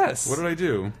 Yes. What did I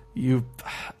do?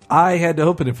 I had to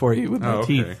open it for you with my Oh,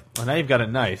 okay. teeth. Well, now you've got a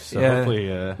knife, so Yeah.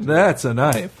 hopefully. That's a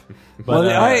knife. But,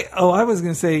 I was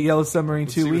going to say Yellow Submarine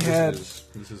Let's too. see We what had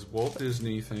this is Walt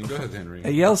Disney thing. Go ahead, Henry. a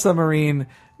Yellow Submarine.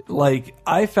 Like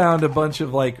I found a bunch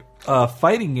of like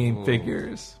fighting game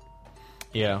figures,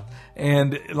 yeah.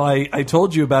 and like I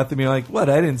told you about them. You're like, "What?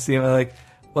 I didn't see them." I'm like,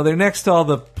 well, they're next to all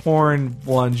the porn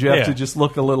ones. You have Yeah. to just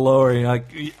look a little lower. And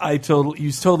like, you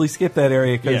totally skipped that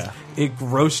area because Yeah. it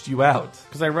grossed you out.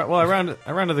 Because I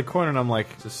rounded the corner and I'm like,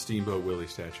 It's a Steamboat Willie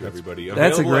statue, everybody.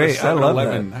 That's Available at great. I love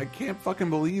 7-Eleven. I can't fucking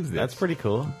believe this. that's pretty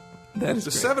cool. That is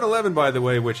The great. 7-Eleven, by the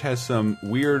way, which has some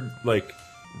weird, like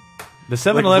The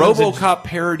 7-Eleven. RoboCop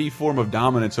parody form of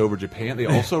dominance over Japan. They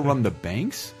also run the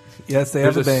banks. Yes, they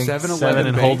have a There's a bank. 7-Eleven 7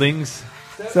 and bank. Holdings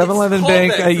 7-Eleven It's called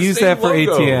bank. that. I It's the use same that for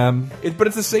logo. ATM. But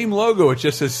it's the same logo. It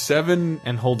just says 7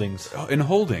 and Holdings. in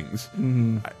Holdings.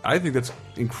 I think that's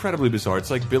incredibly bizarre. It's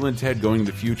like Bill and Ted going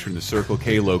to the future and the Circle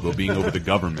K logo being over the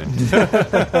government.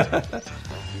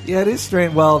 Yeah, it is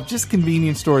strange. Well, just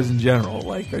convenience stores in general,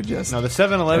 like are just No, the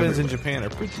 7-Elevens in Japan are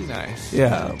pretty nice.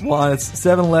 yeah. Well, it's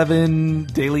 7-Eleven,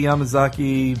 Daily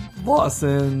Yamazaki,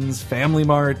 Lawson's, Family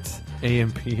Mart,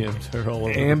 AM, PMs are all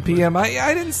over. AM PM.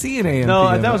 I didn't see an AM. No,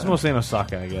 PM. that was mostly in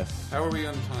Osaka, I guess. How are we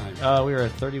on time? We were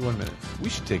at 31 minutes. We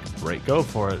should take a break. Go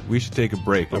for it. We should take a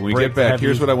break. When we break get back, heavy.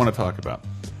 here's what I want to talk about.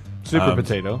 Super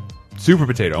Potato. Super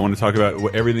Potato. I want to talk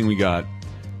about everything we got.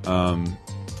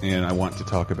 And I want to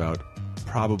talk about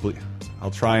probably... I'll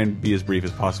try and be as brief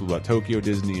as possible about Tokyo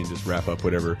Disney and just wrap up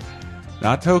whatever.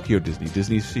 Not Tokyo Disney,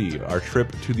 Disney Sea. Our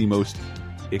trip to the most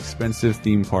expensive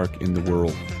theme park in the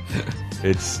world.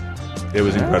 It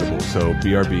was incredible. So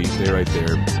BRB, stay right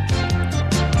there.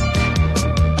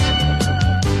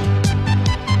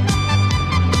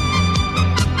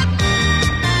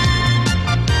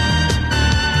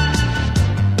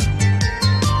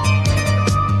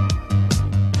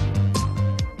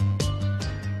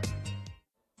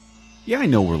 Yeah, I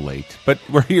know we're late, but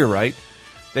we're here, right?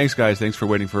 Thanks, guys. Thanks for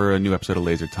waiting for a new episode of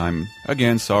Laser Time.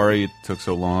 Again, sorry it took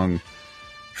so long.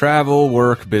 Travel,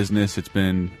 work, business. It's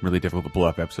been really difficult to pull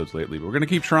up episodes lately, but we're going to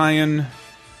keep trying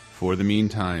for the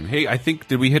meantime. Hey, I think,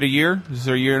 did we hit a year? Is this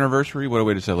our year anniversary? What a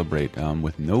way to celebrate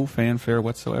with no fanfare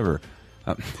whatsoever.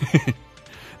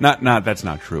 That's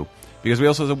not true. Because we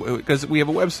have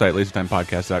a website,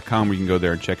 lasertimepodcast.com, where you can go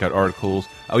there and check out articles.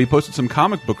 We posted some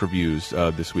comic book reviews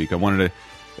this week. I wanted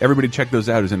everybody check those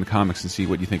out who's into comics and see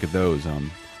what you think of those.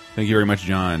 Thank you very much,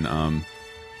 John.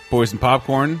 Boys and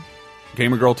Popcorn,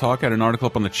 Gamer Girl Talk had an article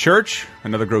up on The Church,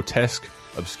 another grotesque,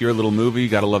 obscure little movie.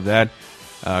 Gotta love that.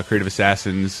 Creative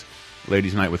Assassins,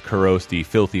 Ladies Night with Kuros, the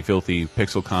filthy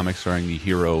pixel comic starring the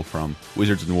hero from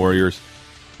Wizards and Warriors.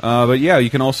 But yeah, you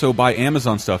can also buy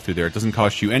Amazon stuff through there. It doesn't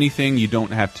cost you anything. You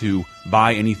don't have to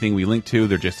buy anything we link to.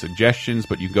 They're just suggestions,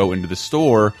 but you go into the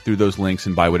store through those links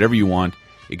and buy whatever you want.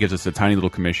 It gives us a tiny little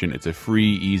commission. It's a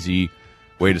free, easy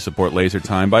way to support Laser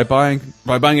Time by buying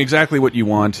exactly what you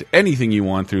want, anything you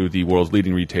want through the world's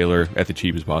leading retailer at the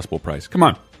cheapest possible price. Come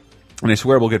on. And I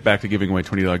swear we'll get back to giving away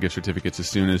 $20 gift certificates as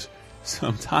soon as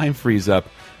some time frees up.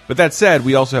 But that said,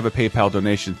 we also have a PayPal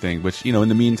donation thing, which, in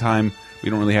the meantime, we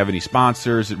don't really have any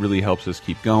sponsors. It really helps us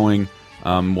keep going.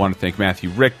 Want to thank Matthew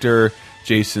Richter,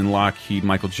 Jason Lockheed,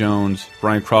 Michael Jones,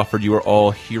 Brian Crawford. You are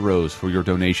all heroes for your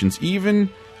donations. Even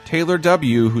Taylor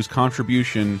W., whose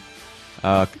contribution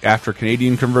after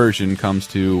Canadian conversion comes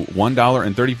to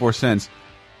 $1.34.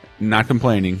 Not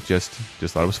complaining, just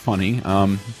thought it was funny.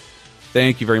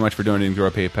 Thank you very much for donating through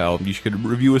our PayPal. You should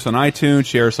review us on iTunes,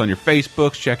 share us on your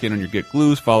Facebooks, check in on your Get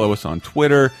Glues, follow us on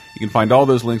Twitter. You can find all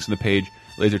those links on the page,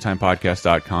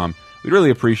 lasertimepodcast.com. We'd really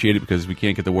appreciate it because we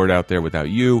can't get the word out there without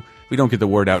you. If we don't get the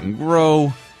word out and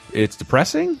grow, it's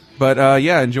depressing. But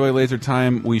yeah, enjoy Laser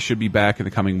Time. We should be back in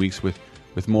the coming weeks with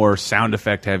more sound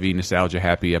effect heavy, nostalgia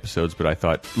happy episodes. But I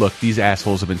thought, look, these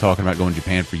assholes have been talking about going to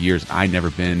Japan for years. I never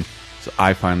been, so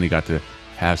I finally got to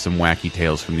have some wacky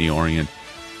tales from the Orient.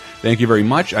 Thank you very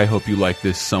much. I hope you like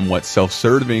this somewhat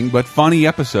self-serving but funny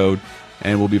episode,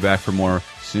 and we'll be back for more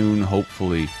soon,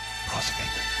 hopefully. Cross your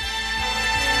fingers.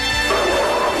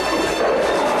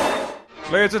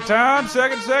 Laser Time,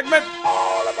 second segment.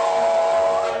 All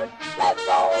aboard! Let's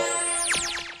go!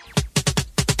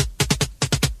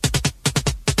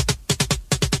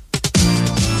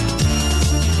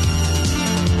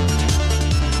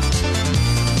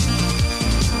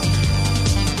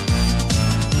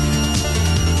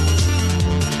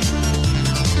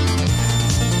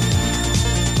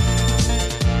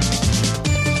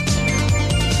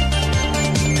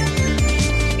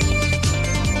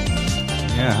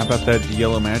 Yeah, how about that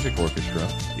Yellow Magic Orchestra?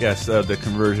 Yes, the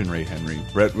conversion rate, Henry.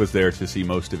 Brett was there to see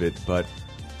most of it, but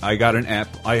I got an app.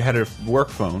 I had a work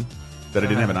phone that I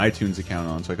didn't have an iTunes account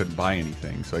on, so I couldn't buy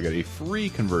anything. So I got a free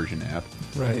conversion app.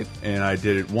 Right. And I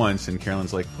did it once, and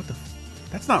Carolyn's like, what the f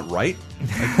that's not right.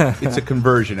 Like, it's a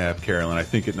conversion app, Carolyn. I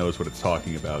think it knows what it's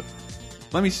talking about.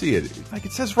 Let me see it. Like,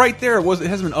 it says right there, it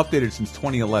hasn't been updated since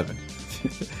 2011.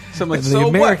 So I'm like, And the so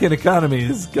American what? economy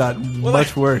has gotten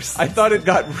much worse. I thought it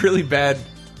got really bad,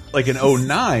 like in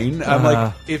 09. I'm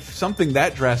like, if something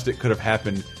that drastic could have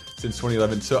happened since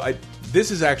 2011. So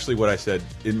this is actually what I said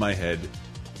in my head.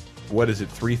 What is it?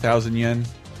 3,000 yen.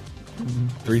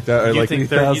 3,000. You Like think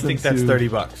 3,000 you think that's to-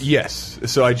 $30? yes.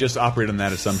 So I just operate on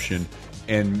that assumption,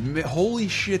 and holy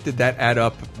shit, did that add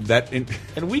up? And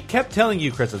we kept telling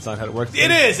you, Chris, that's not how it works. It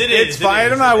is. It's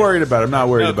fine. I'm not worried about it. I'm not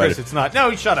worried No, about Chris, it. it's not.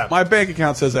 No, shut up. My bank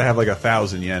account says I have like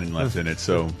 1,000 yen left in it,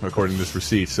 so according to this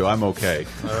receipt, so I'm okay.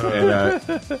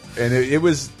 And it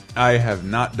was. I have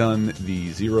not done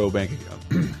the zero bank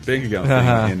account thing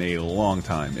in a long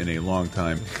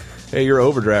time. Hey, your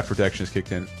overdraft protection is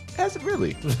kicked in. Has it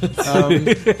really?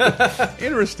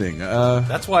 Interesting.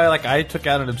 That's why, like, I took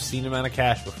out an obscene amount of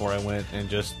cash before I went and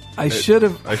just. I should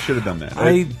have. I should have done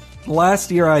that. Last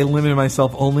year I limited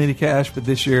myself only to cash, but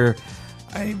this year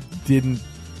I didn't.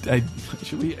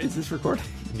 Should we? Is this recording?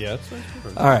 Yeah.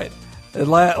 All right.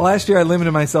 Last year I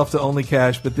limited myself to only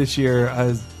cash, but this year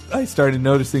I started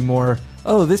noticing more.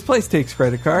 Oh, this place takes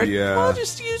credit card. Yeah. I'll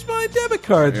just use my debit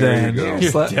card There then. you go.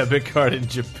 Here's Your debit card in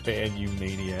Japan, you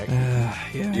maniac.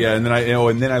 Yeah, and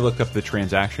then I looked up the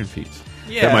transaction fees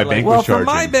Yeah, that my like- bank Well, was for charging.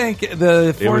 my bank,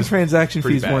 the foreign was transaction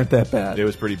pretty fees bad. weren't that bad. It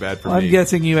was pretty bad for I'm me.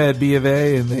 guessing you had B of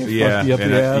A and they fucked you up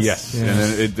and the ass. yes, Yeah.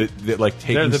 and then it like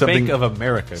They're taking the something Bank of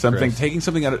America. Chris. taking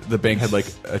something out of the bank had like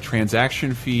a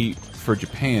transaction fee for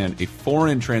Japan, a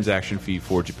foreign transaction fee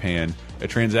for Japan, a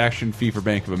transaction fee for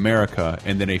Bank of America,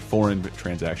 and then a foreign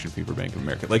transaction fee for Bank of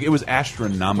America. Like, it was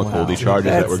astronomical, Wow. the charges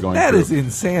that were going That through. is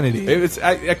insanity.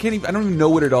 I can't even, I don't even know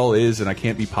what it all is, and I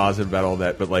can't be positive about all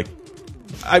that. But like,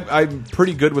 I'm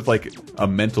pretty good with like a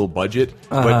mental budget.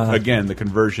 But again, the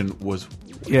conversion was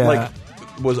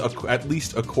at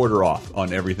least a quarter off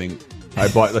on everything I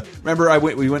bought. Like, remember,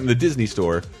 we went in the Disney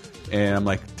store. And I'm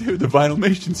like, dude, the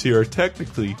Vinylmations here are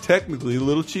technically a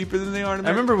little cheaper than they are in America. I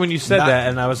remember when you said that,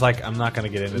 and I was like, I'm not going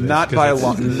to get into this.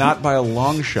 Not by a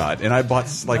long shot. And I bought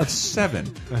like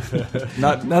 7.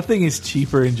 Nothing is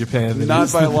cheaper in Japan than it Not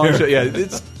is by a in long America. shot. Yeah,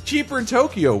 it's cheaper in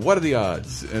Tokyo. What are the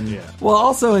odds? And Well,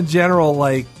 also in general,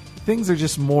 like things are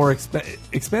just more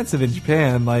expensive in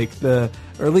Japan. Like or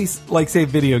at least like say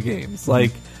video games.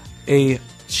 Like a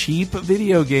cheap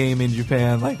video game in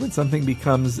Japan, like when something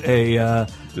becomes a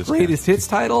greatest hits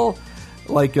title,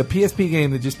 like a PSP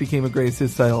game that just became a greatest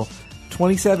hits title,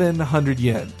 2,700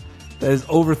 yen. That is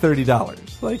over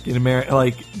 $30. Like in America,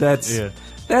 like that's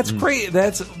great.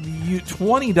 That's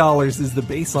 $20 is the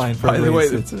baseline for by the way,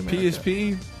 greatest the hits in America.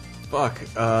 PSP, fuck,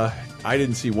 I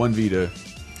didn't see one Vita.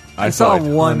 I saw a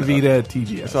ton one of- Vita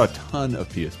TGS. I saw a ton of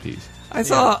PSPs. I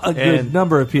saw a good And-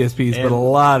 number of PSPs, but a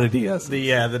lot of DS.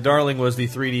 The darling was the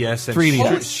 3DS and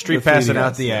 3DS. Street The passing 3DS.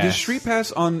 out the Did ass. Street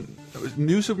Pass on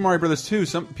New Super Mario Brothers 2?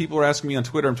 Some people are asking me on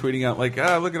Twitter. I'm tweeting out like,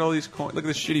 look at all these coins. Look at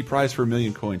this shitty prize for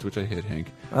 1,000,000 coins, which I hit, Hank.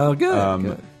 Oh, good.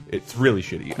 Good. It's really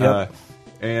shitty. Yep.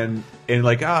 And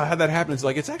like, how'd that happen? It's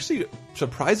like, it's actually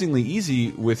surprisingly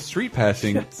easy with Street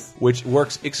Passing, Yes. which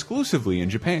works exclusively in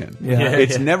Japan. Yeah. Yeah,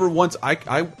 It's never once. I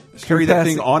carry that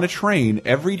thing Passing- on a train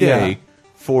every day Yeah.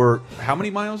 for how many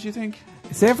miles, you think?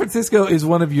 San Francisco is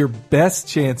one of your best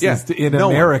chances in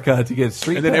America to get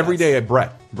Street And then Pass. every day at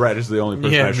Brett is the only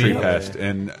person Yeah, I've Street me. passed.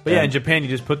 But yeah, in Japan, you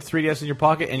just put the 3DS in your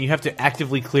pocket, and you have to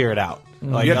actively clear it out.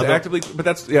 Like, you have to other- actively, but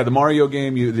that's the Mario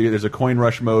game. There's a coin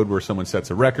rush mode where someone sets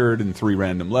a record in 3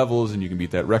 random levels, and you can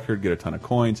beat that record, get a ton of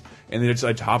coins, and then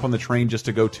I hop on the train just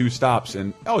to go 2 stops,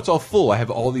 and it's all full. I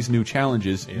have all these new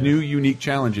challenges, new unique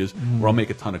challenges, where I'll make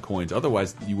a ton of coins.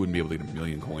 Otherwise, you wouldn't be able to get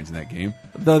 1,000,000 coins in that game.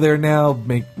 Though they're now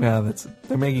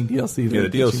they're making DLC. Yeah, the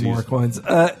that gets you DLCs. more coins.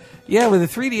 Yeah, with the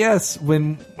 3DS,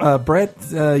 when Brett,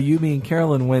 Yumi, and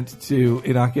Carolyn went to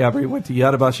Inakihabara, went to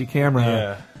Yodobashi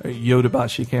Camera, or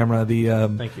Yodobashi Camera, the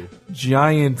Thank you.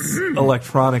 giant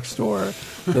electronics store,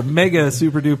 the mega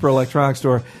super duper electronics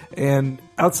store, and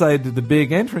outside the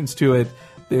big entrance to it,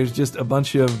 there's just a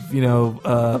bunch of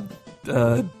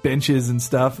benches and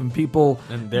stuff, and people,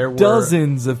 And there were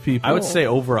dozens of people. I would say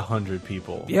over 100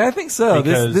 people. Yeah, I think so.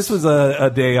 Because- This was a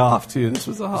day off too. This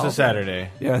was a It's holiday. a Saturday.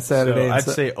 Yeah, Saturday So and I'd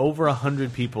Sa- say over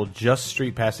 100 people just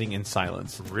street passing in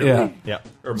silence. Yeah. Yeah.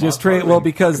 Just trade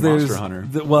because Monster there's Hunter.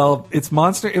 it's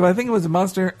Monster. I think it was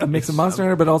a mix of Monster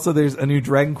Hunter, but also there's a new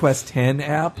Dragon Quest X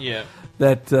app. Yeah.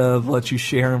 that lets you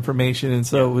share information, and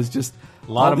so it was just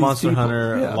A lot all of these Monster people.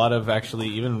 Hunter, Yeah. a lot of actually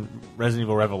even Resident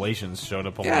Evil Revelations showed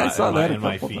up a Yeah, I lot saw in that my, a in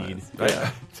my couple feed. times.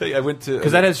 I tell you, I went to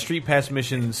Because that has Street Pass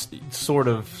missions sort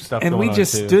of stuff And going we on,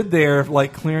 just too. stood there,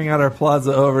 like, clearing out our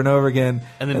plaza over and over again.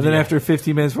 And And then, then yeah. after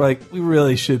 15 minutes, we're like, we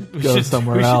really should go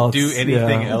somewhere we else. should do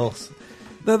anything Yeah. else.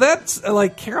 No, that's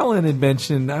like Carolyn had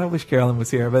mentioned. I wish Carolyn was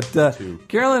here, but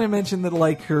Carolyn had mentioned that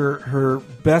like her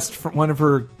one of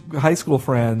her high school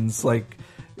friends like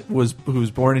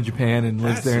who's born in Japan and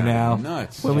lives That there sounds now.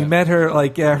 nuts. When we met her,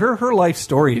 like her life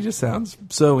story just sounds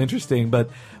so interesting.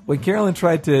 But when Carolyn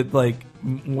tried to like,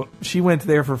 she went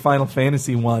there for Final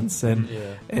Fantasy once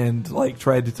and like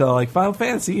tried to tell like Final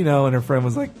Fantasy, and her friend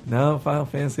was like, no, Final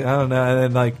Fantasy, I don't know, and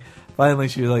then like. Finally,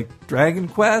 she was like, Dragon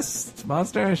Quest,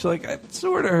 Monster Hunter. She's like, I've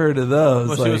sort of heard of those.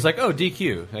 Well, she was like, oh,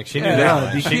 DQ. Like, she knew Yeah, that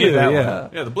one. DQ, She knew that yeah. one.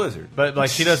 yeah, the Blizzard. But,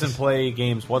 like, she doesn't play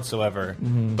games whatsoever,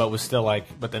 Mm-hmm. but was still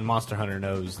like, but then Monster Hunter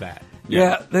knows that.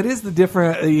 Yeah, that is the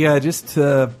different. Yeah, just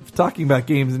talking about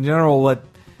games in general, it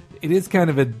is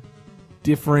kind of a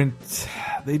different.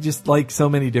 They just like so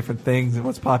many different things, and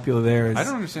what's popular there is. I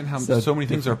don't understand how so many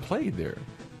things are played there.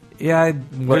 Yeah, what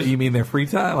There's- you mean? Their free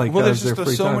time? Like, Well, there's their just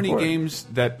free so time many for it? games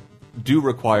that do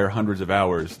require hundreds of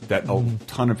hours that a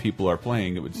ton of people are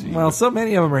playing. It would seem. Well, so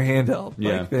many of them are handheld.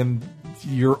 Yeah. Like, and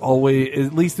you're always,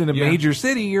 at least in a Yeah. major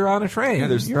city, you're on a train. yeah,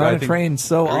 there's you're I on a think, train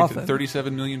so often.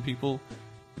 37 million people.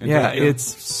 in Yeah, Tokyo.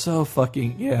 it's so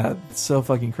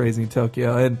fucking crazy in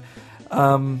Tokyo. And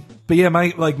but yeah,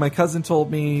 my cousin told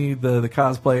me the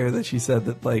cosplayer that she said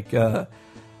that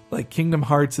like Kingdom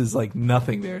Hearts is like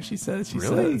nothing there. She said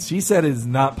Really? she said is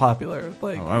not popular.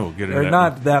 Like I will get into or that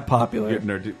not that popular. Getting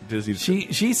our Disney.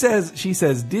 She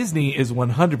says Disney is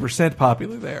 100%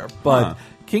 popular there, but Huh.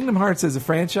 Kingdom Hearts as a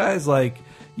franchise, like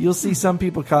you'll see some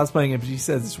people cosplaying it, but she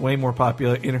says it's way more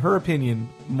popular. In her opinion,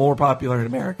 more popular in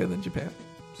America than Japan.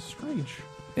 Strange.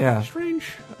 Yeah.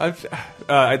 Strange.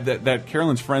 That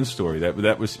Carolyn's friend story.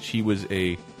 That was she was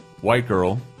a white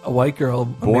girl A white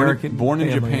girl, American, born in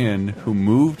family. Japan who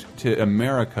moved to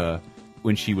America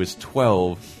when she was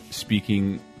 12,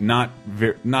 speaking not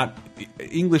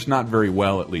English not very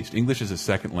well, at least. English is a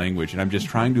second language, and I'm just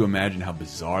trying to imagine how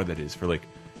bizarre that is for like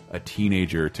a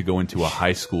teenager to go into a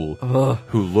high school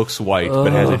who looks white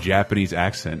but has a Japanese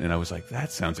accent. And I was like,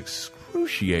 that sounds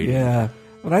excruciating. Yeah.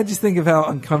 But I just think of how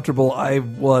uncomfortable I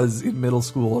was in middle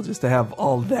school just to have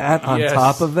all that on Yes.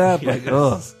 top of that. Like, Yes.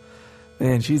 ugh.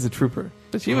 Man, she's a trooper.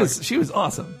 But she was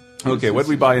awesome. Okay, what did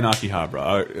we buy in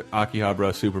Akihabara?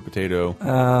 Akihabara Super Potato.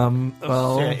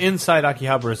 Well, Yeah, inside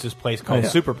Akihabara is this place called Oh, yeah.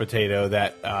 Super Potato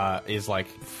that is like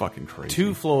Fucking crazy.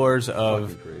 2 floors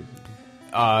of Fucking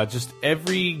crazy. just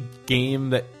every game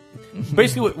that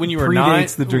basically when you were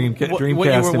Predates 9 the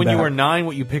Dreamcast when and you were back. 9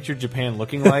 what you pictured Japan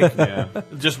looking like.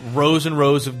 Just rows and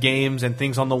rows of games and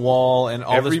things on the wall and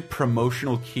all Every this.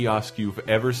 promotional kiosk you've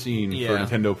ever seen for Yeah. a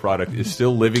Nintendo product is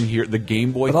still living here. The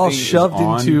Game Boy but all thing shoved is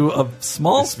on. into a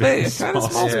small It's very space, kind of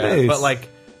small. small Yeah, space. But like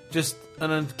just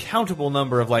an uncountable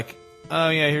number of like, oh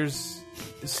yeah, here's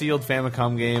sealed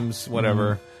Famicom games,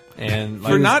 whatever, and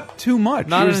like, for not too much.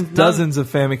 Not there's an- dozens of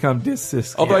Famicom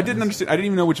discs. Although I didn't understand, I didn't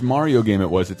even know which Mario game it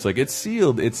was. It's like it's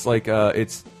sealed. It's like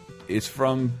it's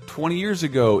from 20 years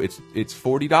ago. It's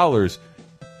 $40,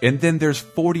 and then there's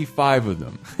 45 of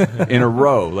them in a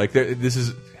row. Like this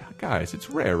is. Guys, it's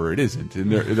rarer. It isn't,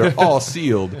 and they're all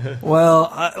sealed.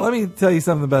 Well, let me tell you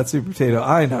something about Super Potato.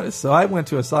 I noticed. So I went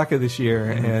to Osaka this year,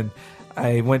 Mm-hmm. and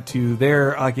I went to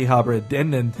their Akihabara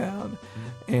Denden Town,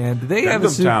 and they have a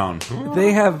Dendon Town.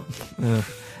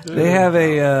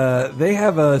 They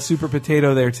have a Super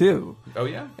Potato there too. Oh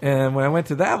yeah. And when I went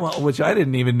to that one, which I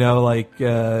didn't even know, like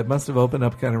it must have opened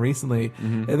up kind of recently,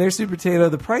 Mm-hmm. and their Super Potato,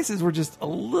 the prices were just a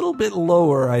little bit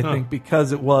lower, I think,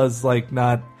 because it was like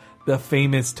not the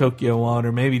famous Tokyo one,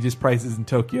 or maybe just prices in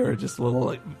Tokyo are just a little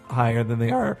like higher than they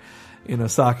are in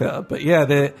Osaka. But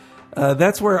yeah,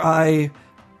 that's where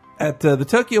at the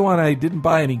Tokyo one, I didn't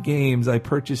buy any games. I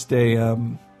purchased a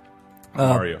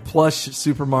Mario. plush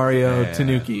Super Mario Yeah.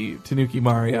 Tanuki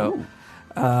Mario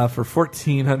for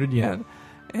 1,400 yen.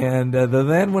 And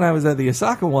then when I was at the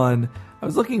Osaka one, I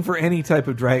was looking for any type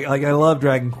of Dragon. Like I love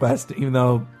Dragon Quest, even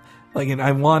though and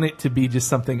I want it to be just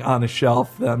something on a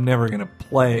shelf that I'm never going to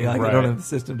play. Like I don't Right. have the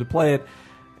system to play it.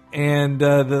 And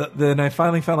then I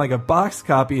finally found like a boxed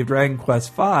copy of Dragon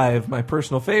Quest V, my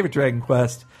personal favorite Dragon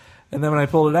Quest. And then when I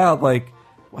pulled it out, like,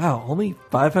 wow, only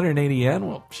 580 yen.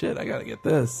 Well, shit, I got to get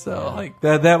this. So like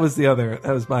that was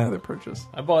my other purchase.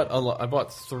 I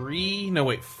bought 3. No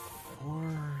wait, 4.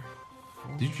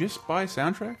 Did you just buy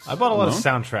soundtracks? I bought a lot of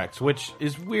alone? soundtracks, which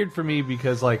is weird for me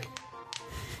because like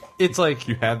it's like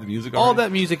You have the music. all already?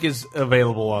 that music is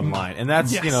available online, and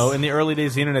that's Yes. you know, in the early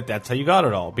days of the internet, that's how you got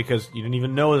it all, because you didn't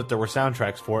even know that there were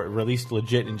soundtracks for it released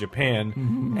legit in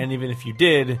Japan, and even if you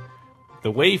did,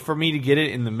 the way for me to get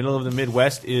it in the middle of the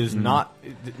Midwest is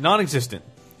non-existent.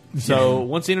 So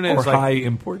once the internet Or is like, high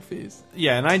import fees.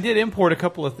 yeah, and I did import a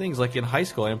couple of things. Like in high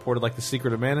school, I imported like the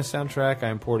Secret of Mana soundtrack. I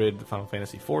imported the Final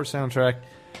Fantasy IV soundtrack,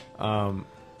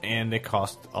 and it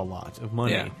cost a lot of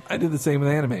money. Yeah, I did the same with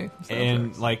anime.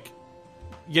 And like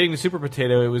getting the Super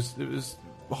Potato, it was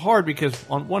hard because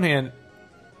on one hand,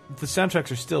 the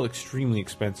soundtracks are still extremely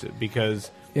expensive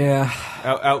because yeah,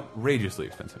 outrageously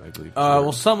expensive, I believe.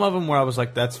 well, some of them where I was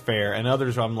like that's fair, and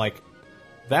others where I'm like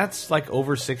that's like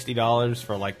over $60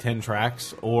 for like 10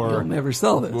 tracks or you'll never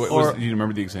sell this. or- do you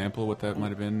remember the example? What that might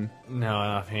have been? No,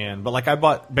 not offhand. But like I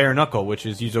bought Bare Knuckle, which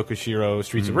is Yuzo Koshiro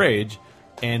Streets of Rage,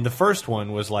 and the first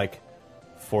one was like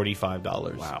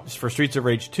 $45. Wow. For Streets of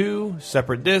Rage 2,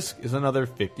 separate disc is another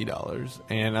 $50.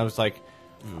 And I was like,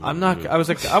 I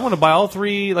want to buy all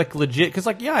three like legit because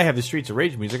like yeah, I have the Streets of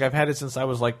Rage music. I've had it since I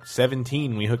was like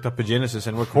 17. We hooked up a Genesis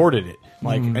and recorded it.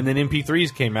 Like and then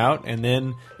MP3s came out and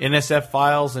then NSF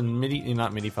files and MIDI,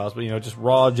 not MIDI files, but you know just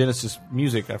raw Genesis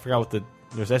music. I forgot what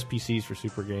there's SPCs for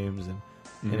Super Games and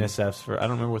NSFs for I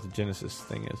don't remember what the Genesis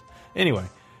thing is. Anyway,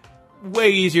 way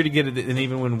easier to get it than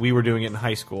even when we were doing it in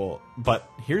high school. But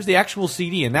here's the actual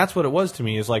CD, and that's what it was to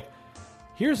me. Is like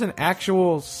here's an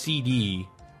actual CD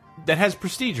that has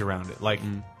prestige around it. Like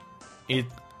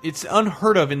it's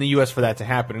unheard of in the U.S. for that to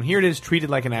happen, and here it is treated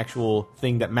like an actual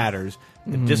thing that matters.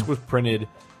 The disc was printed,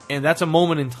 and that's a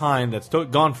moment in time that's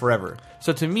gone forever.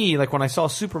 So to me, like when I saw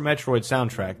Super Metroid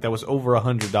soundtrack that was over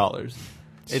 $100,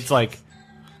 it's like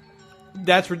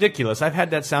that's ridiculous. I've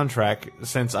had that soundtrack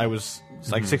since I was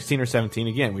like 16 or 17.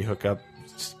 Again, we hook up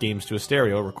games to a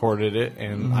stereo, recorded it,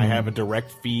 and I have a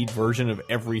direct feed version of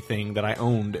everything that I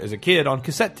owned as a kid on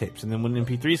cassette tapes. And then when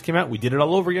MP3s came out, we did it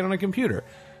all over again on a computer.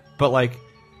 But like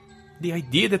the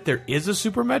idea that there is a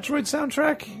Super Metroid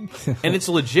soundtrack and it's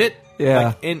legit, Yeah.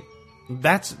 like, and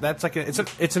that's like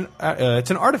it's an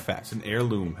artifact. It's an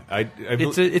heirloom.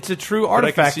 It's a true But I can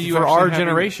artifact see you for actually our having-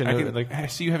 generation. I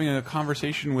see you having a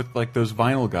conversation with like those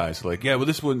vinyl guys. Like, yeah, well,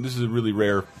 this is a really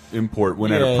rare import.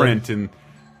 Went out of Yeah. print,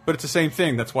 but it's the same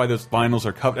thing. That's why those vinyls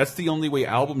are covered. That's the only way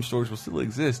album stores will still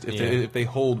exist if they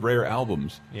hold rare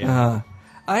albums. yeah.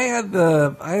 I had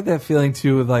that feeling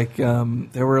too. With like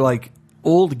there were like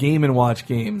old Game and Watch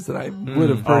games that I would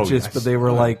have purchased, yes. but they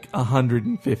were like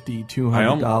 $150,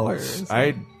 $200.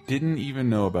 I didn't even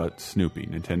know about Snoopy.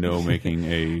 Nintendo making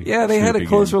a Yeah, they had a Snoopy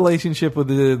close game. relationship with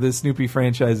the Snoopy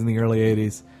franchise in the early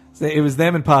 '80s. So it was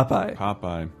them and Popeye.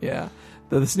 Popeye. Yeah,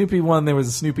 the Snoopy one. There was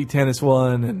a Snoopy tennis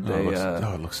one, and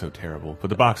It looks so terrible. But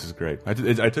the box is great. I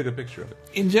took a picture of it.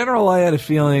 in general, I had a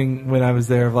feeling when I was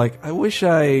there of like, I wish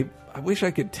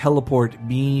I could teleport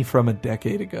me from a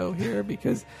decade ago here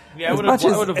because I would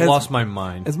have lost my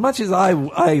mind. As much as I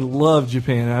love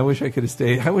Japan, I wish I could have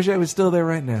stayed. I wish I was still there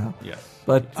right now. Yeah.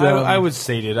 But I was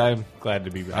sated. I'm glad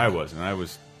to be back. I wasn't.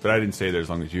 But I didn't stay there as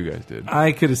long as you guys did.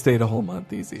 I could have stayed a whole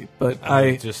month easy. But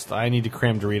I need to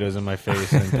cram Doritos in my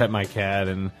face and pet my cat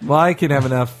and I can have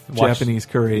enough Watch- Japanese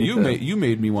curry. You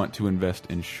made me want to invest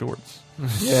in shorts.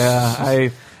 Yeah,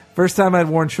 first time I'd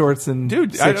worn shorts in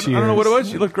Dude, 6 I years. don't know what it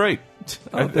was. You look great.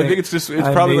 I think it's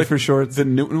I'm probably made like for shorts. the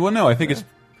new. Well, no, I think it's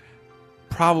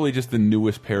probably just the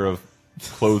newest pair of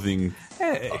clothing.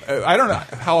 I don't know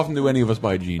how often do any of us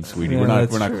buy jeans, sweetie. Yeah, we're not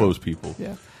that's true. clothes people.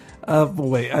 Yeah.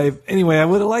 Wait. Anyway, I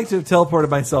would have liked to have teleported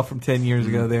myself from 10 years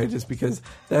ago there, just because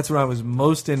that's when I was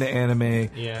most into anime,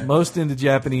 Yeah. most into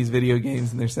Japanese video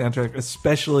games and their soundtrack,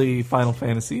 especially Final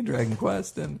Fantasy and Dragon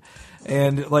Quest,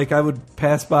 and like I would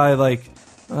pass by like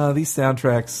these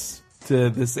soundtracks to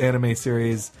this anime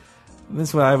series. This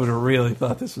is why I would have really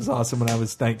thought this was awesome when I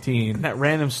was 19. that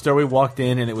random store we walked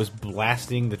in and it was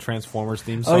blasting the Transformers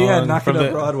theme Oh song. yeah, Knocking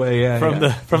Up Broadway. Yeah, from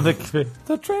yeah.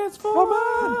 the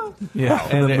Transformer. Yeah,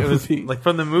 from And the it was movie. like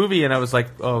from the movie, and I was like,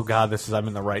 "Oh God, I'm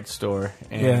in the right store."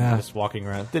 And Yeah. just walking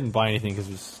around, didn't buy anything because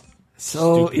it was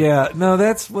So stupid. yeah, no,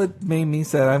 that's what made me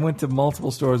sad. I went to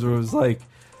multiple stores where it was like,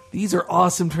 these are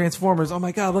awesome Transformers. Oh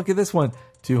my God, look at this one.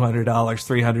 $200,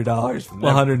 $300,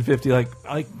 $150. Like,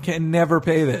 I can never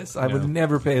pay this. I would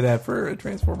never pay that for a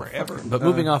Transformer ever. But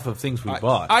moving off of things we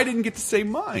bought, I didn't get to say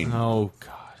mine. oh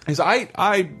God, Because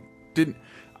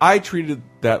I treated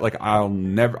that like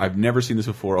I've never seen this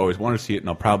before. Always wanted to see it, and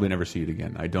I'll probably never see it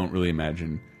again. I don't really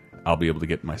imagine I'll be able to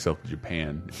get myself to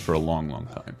Japan for a long, long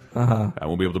time. I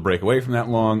won't be able to break away from that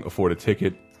long, afford a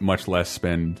ticket, much less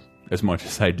spend as much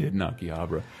as I did in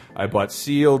Akihabara. I bought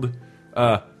sealed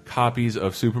copies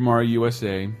of Super Mario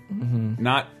USA,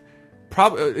 not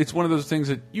it's one of those things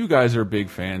that you guys are big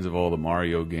fans of all the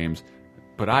Mario games,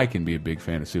 but I can be a big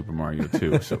fan of Super Mario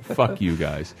too. So fuck you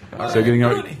guys. So getting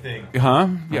out,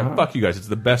 yeah, fuck you guys. It's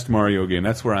the best Mario game.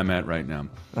 That's where I'm at right now.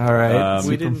 All right.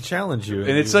 We didn't challenge you,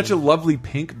 And it's such a lovely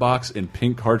pink box and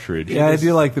pink cartridge. Yeah, I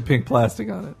do like the pink plastic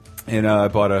on it. And I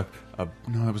bought it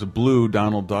was a blue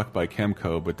Donald Duck by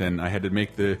Kemco, but then I had to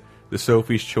make the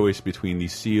Sophie's choice between the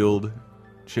sealed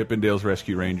Chip 'n Dale's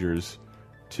Rescue Rangers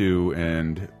 2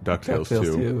 and DuckTales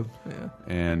 2. Yeah.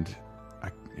 And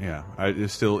it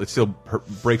still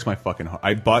breaks my fucking heart.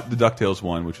 I bought the DuckTales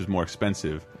one, which was more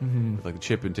expensive. But like the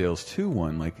Chip 'n Dale's 2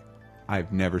 one, like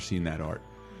I've never seen that art.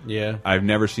 Yeah. I've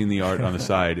never seen the art on the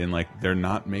side, and like they're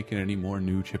not making any more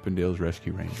new Chip 'n Dale's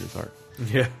Rescue Rangers art.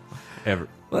 Yeah. Ever.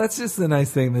 Well, that's just the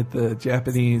nice thing that the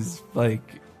Japanese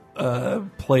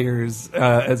players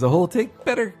as a whole took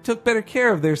better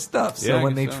care of their stuff. So Yeah,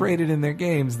 when I they guess so. traded in their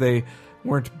games, they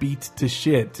weren't beat to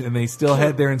shit, and they still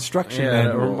had their instruction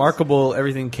manuals. Remarkable.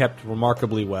 Everything kept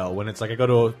remarkably well. When it's like I go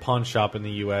to a pawn shop in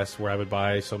the U.S. where I would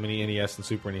buy so many NES and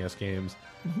Super NES games,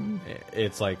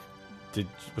 it's like,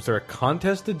 was there a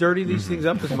contest to dirty these things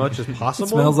up as much as possible? It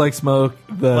smells like smoke.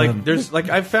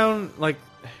 I found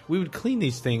we would clean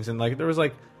these things, and like there was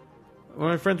like when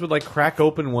my friends would like crack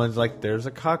open ones, like there's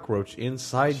a cockroach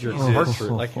inside your cartridge.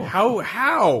 Like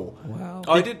how? Wow.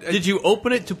 Oh, Did you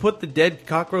open it to put the dead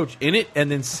cockroach in it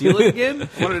and then seal it again?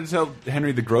 I wanted to tell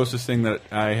Henry the grossest thing that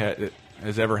that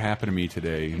has ever happened to me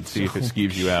today, and see if it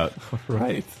skeeves you out.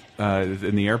 Right.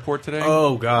 In the airport today.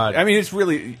 Oh God! I mean, it's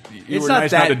really It's were not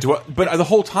nice that- not to dwell, but the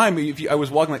whole time, I was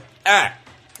walking like I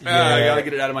gotta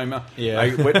get it out of my mouth. Yeah.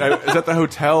 I was at the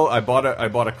hotel. I bought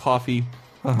a coffee,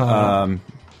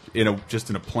 in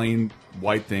a plain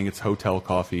white thing. It's hotel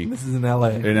coffee. This is in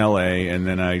L.A. In L.A. And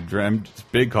then I drank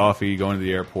big coffee, going to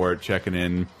the airport, checking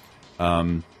in.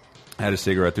 Had a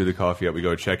cigarette, threw the coffee up. We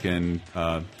go check in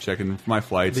for my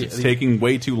flights. It's taking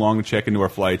way too long to check into our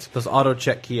flights. Those auto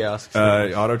check kiosks.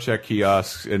 Auto check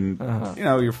kiosks, and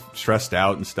you're stressed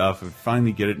out and stuff. I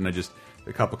finally get it, and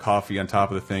a cup of coffee on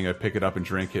top of the thing. I pick it up and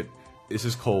drink it. This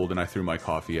is cold, and I threw my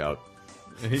coffee out.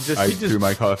 I threw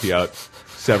my coffee out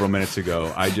several minutes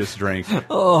ago. I just drank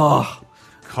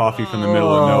coffee from the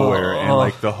middle of nowhere,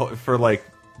 and for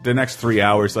the next 3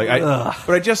 hours, but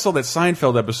I just saw that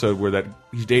Seinfeld episode where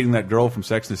he's dating that girl from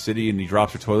Sex and the City, and he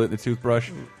drops her toilet in the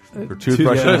toothbrush, or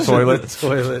toothbrush in the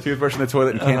toilet, toothbrush in the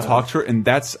toilet, and can't talk to her. And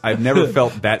I've never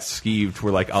felt that skeeved.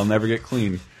 Where I'll never get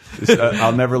clean.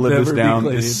 I'll never live this down.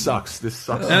 This sucks. This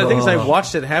sucks. And the thing is, I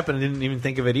watched it happen and didn't even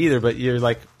think of it either. But you're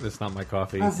like, "That's not my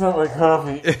coffee. That's not my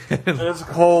coffee. It's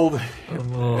cold.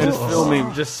 It's filmy."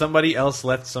 Just somebody else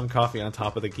left some coffee on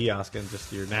top of the kiosk, and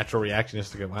just your natural reaction is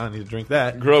to go, "Well, I need to drink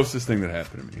that." Grossest thing that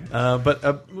happened to me.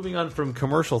 But moving on from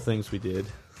commercial things we did.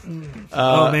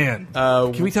 Oh man,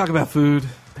 can we talk about food?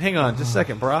 Hang on, just a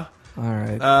second, brah. All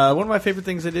right. One of my favorite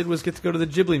things I did was get to go to the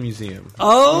Ghibli Museum.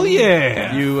 Oh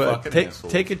yeah. You Fucking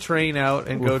take a train out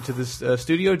and go to this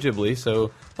Studio Ghibli.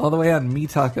 So All the way on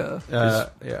Mitaka.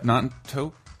 yeah, Not in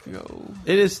Tokyo.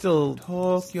 it is still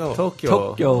Tokyo.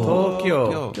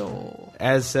 Tokyo,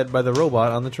 as said by the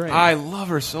robot on the train. I love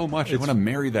her so much. I want to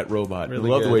marry that robot. really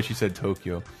I love the good. way she said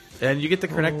Tokyo. And you get to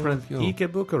connect from Tokyo.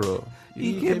 Ikebukuro.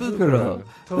 Ikebukuro.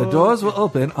 The doors will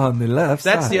open on the left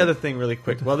That's side. the other thing, really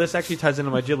quick. Well, this actually ties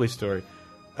into my Ghibli story.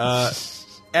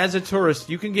 As a tourist,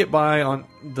 you can get by on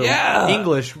the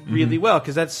English really well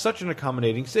because that's such an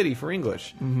accommodating city for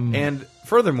English. And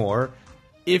furthermore,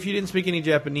 if you didn't speak any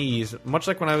Japanese, much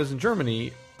like when I was in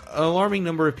Germany, an alarming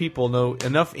number of people know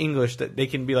enough English that they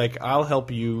can be like, "I'll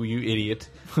help you, you idiot,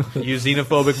 you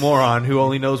xenophobic moron who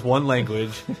only knows one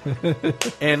language."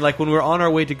 And like when we were on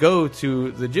our way to go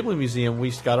to the Ghibli Museum,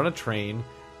 we got on a train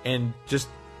and just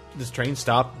this train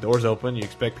stopped, doors open, you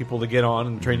expect people to get on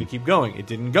and the train to keep going. It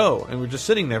didn't go, and we're just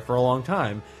sitting there for a long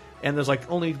time. And there's like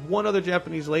only one other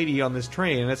Japanese lady on this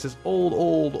train, and it's this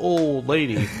old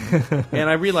lady. And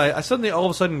I suddenly all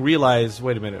of a sudden realized,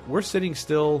 wait a minute, we're sitting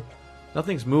still,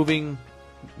 nothing's moving,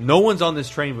 no one's on this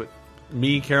train but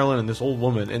me, Carolyn, and this old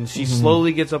woman. And she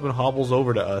slowly gets up and hobbles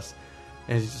over to us,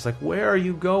 and she's just like, "Where are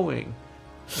you going?"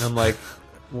 And I'm like,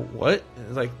 "What?" And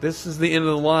it's like, "This is the end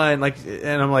of the line."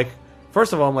 And I'm like,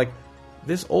 first of all, I'm like,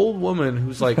 this old woman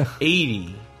who's like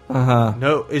 80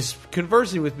 is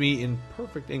conversing with me in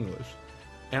perfect English.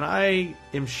 And I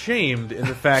am shamed in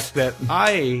the fact that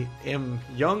I am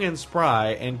young and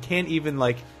spry and can't even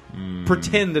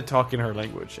pretend to talk in her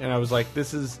language. And I was like,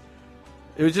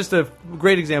 it was just a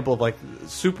great example of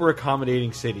super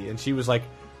accommodating city. And she was like,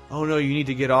 "Oh no, you need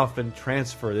to get off and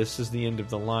transfer. This is the end of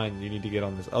the line. You need to get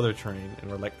on this other train." And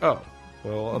we're like, "Oh,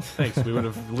 well, thanks." We would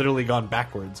have literally gone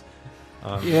backwards.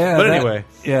 Yeah, but that- anyway,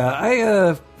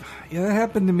 that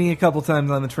happened to me a couple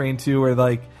times on the train too, where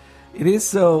like it is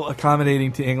so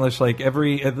accommodating to English. Like at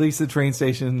least the train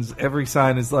stations, every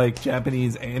sign is like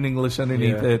Japanese and English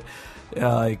underneath Yeah. it.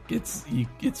 Like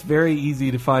it's very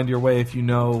easy to find your way if you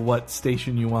know what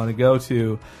station you want to go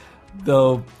to.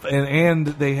 Though, and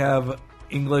they have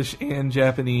English and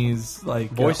Japanese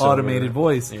like Voiceover. automated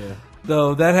voice. Yeah.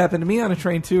 Though that happened to me on a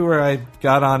train too, where I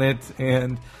got on it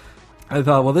and I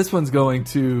thought, well, this one's going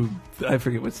to, I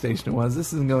forget what station it was.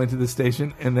 This isn't going to this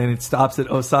station. And then it stops at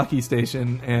Osaki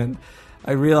Station. And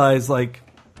I realized, like,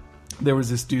 there was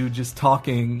this dude just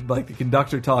talking, like the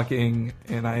conductor talking,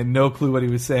 and I had no clue what he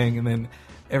was saying. And then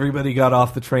everybody got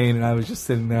off the train, and I was just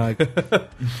sitting there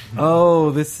like,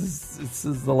 oh, this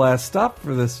is the last stop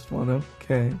for this one.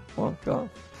 Okay, walk off.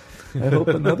 I hope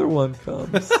another one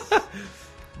comes.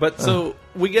 But so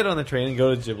we get on the train and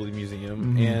go to Ghibli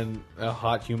Museum Mm-hmm. and a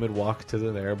hot, humid walk to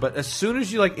there. But as soon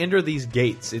as you like enter these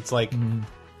gates, it's like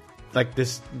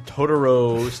this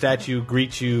Totoro statue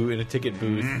greets you in a ticket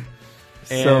booth.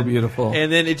 So beautiful.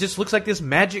 And then it just looks like this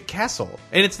magic castle.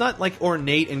 And it's not like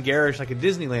ornate and garish like a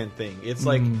Disneyland thing. It's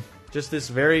like just this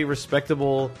very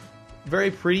respectable,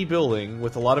 very pretty building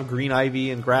with a lot of green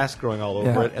ivy and grass growing all over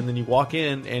Yeah. it. And then you walk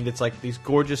in and it's like these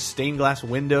gorgeous stained glass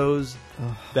windows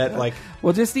that like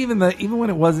Well, just even when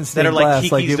it wasn't stained That are like glass,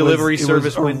 Kiki's like it delivery was,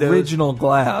 service it was windows. original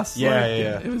glass. Yeah, Like,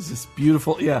 yeah. It was just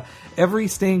beautiful. Yeah, every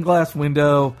stained glass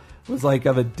window was like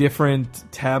of a different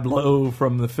tableau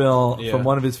from the film, Yeah. from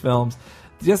one of his films.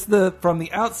 Just from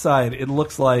the outside, it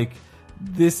looks like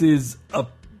this is a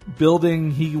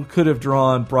building he could have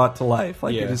drawn brought to life.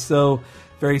 Like Yeah. it is so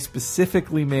very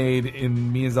specifically made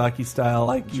in Miyazaki style.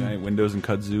 Like you Giant windows in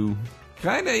kudzu.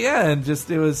 kind of, yeah, and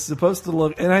just it was supposed to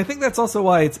look, and I think that's also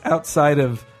why it's outside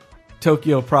of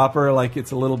Tokyo proper, like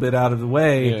it's a little bit out of the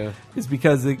way, Yeah. is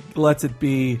because it lets it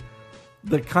be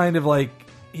the kind of like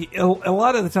a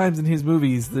lot of the times in his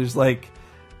movies, there's like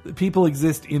people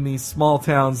exist in these small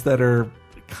towns that are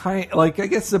kind like I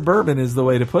guess suburban is the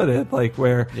way to put it, like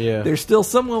where Yeah. there's still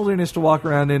some wilderness to walk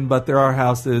around in, but there are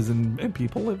houses and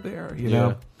people live there, you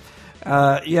know.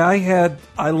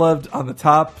 I loved on the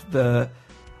top the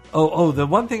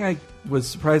one thing I was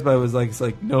surprised by was like it's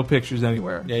like no pictures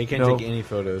anywhere. yeah, you can't No- take any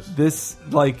photos. This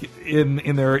like in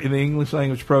the English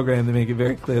language program they make it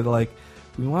very clear that like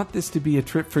we want this to be a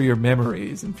trip for your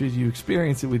memories and for you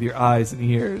experience it with your eyes and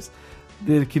ears.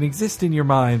 That it can exist in your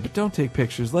mind, but don't take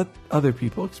pictures. Let other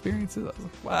people experience it. I was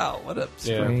like, wow, what a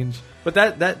strange. But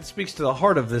that speaks to the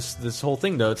heart of this whole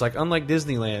thing, though. It's like unlike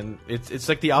Disneyland, it's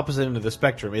like the opposite end of the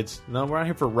spectrum. It's no, we're not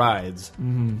here for rides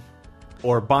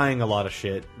or buying a lot of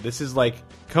shit. This is like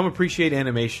come appreciate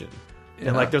animation, Yeah.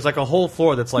 and like there's like a whole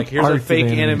floor that's like here's Art a of fake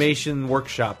animation. animation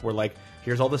workshop where like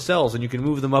here's all the cells and you can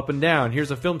move them up and down. Here's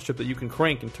a film strip that you can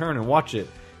crank and turn and watch it.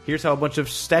 Here's how a bunch of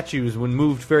statues when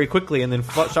moved very quickly and then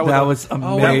shot with That a- was Oh,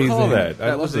 amazing. I recall that. I that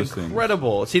love was those things.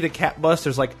 incredible. See the cat bus?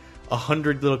 There's like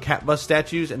 100 little cat bus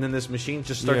statues, and then this machine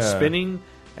just starts Yeah. spinning.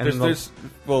 And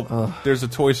There's a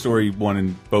Toy Story one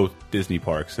in both Disney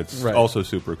parks that's Right. also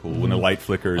super cool. When the light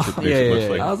flickers, it makes Yeah, it yeah, looks yeah.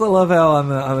 like I also love how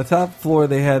on the top floor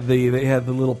they had the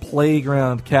little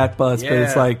playground cat bus, but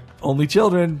it's Yeah. like only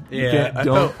children. You yeah, can't-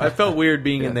 don't. I felt weird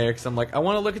being Yeah. in there because I'm like, I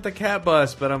want to look at the cat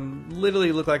bus, but I'm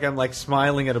literally look like I'm like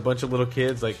smiling at a bunch of little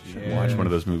kids. Like, yeah. watch one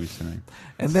of those movies tonight.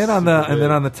 And then on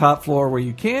the top floor where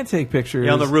you can take pictures,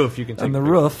 Yeah, on the roof you can take on the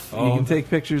pictures. roof Oh. you can take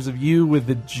pictures of you with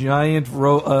the giant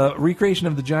recreation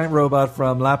of the giant robot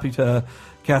from Laputa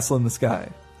Castle in the Sky.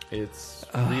 It's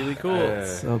really cool.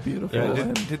 So beautiful. Yeah,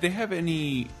 And- did they have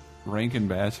any Rankin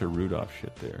Bass or Rudolph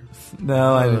shit there?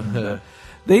 no, I didn't.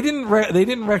 They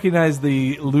didn't recognize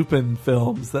the Lupin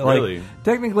films. That like Really?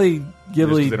 technically Just 'cause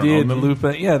Ghibli they don't did own them?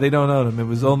 Lupin. Yeah, they don't own them. It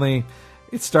was only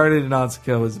it started in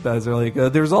Otsuka was about as early ago.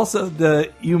 There was also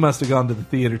you must have gone to the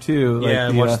theater too. Yeah,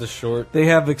 and watch uh, the short. They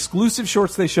have exclusive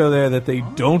shorts they show there that they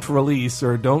don't release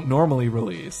or don't normally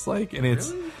release. Like, and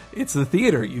it's the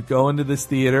theater. You go into this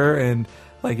theater and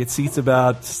like it seats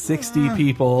about 60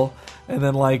 people, and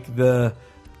then like the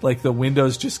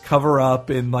windows just cover up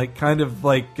in like kind of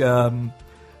like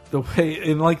the way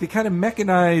in like the kind of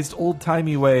mechanized old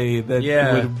timey way that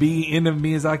Yeah. would be in a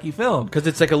Miyazaki film. Because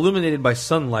it's like illuminated by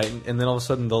sunlight, and then all of a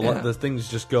sudden Yeah. the things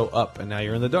just go up, and now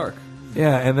you're in the dark.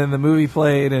 Yeah, and then the movie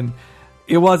played, and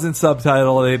it wasn't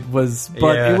subtitled. It was,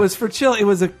 but Yeah. it was for chill. It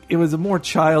was a more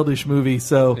childish movie.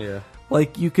 So, Yeah.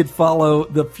 like you could follow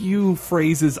the few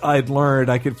phrases I'd learned.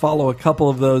 I could follow a couple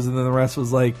of those, and then the rest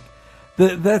was like.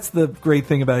 That's the great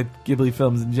thing about Ghibli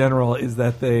films in general is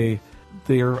that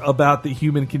they're about the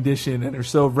human condition and are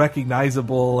so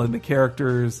recognizable, and the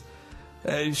characters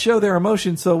show their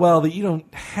emotion so well that you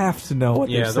don't have to know what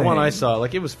they're Yeah, saying. the one I saw,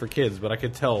 like, it was for kids, but I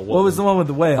could tell. What was the one with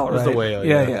the whale, It was right? the whale,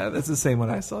 Yeah, yeah. that's the same one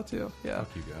I saw, too. Yeah. Fuck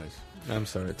you guys. I'm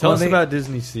sorry. Tell us about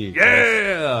Disney Sea.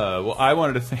 Yeah. Well, I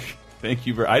wanted to thank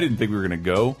you. I didn't think we were going to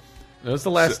go. It was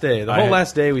the last day. The whole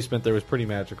last day we spent there was pretty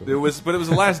magical. It was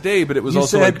the last day, but it was You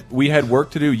also said- like we had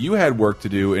work to do. You had work to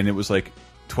do, and it was like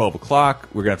 12 o'clock.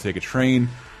 We're gonna have to take a train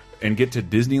and get to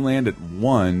Disneyland at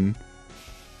 1,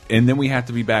 and then we have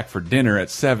to be back for dinner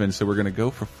at 7. So we're gonna go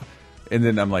for. And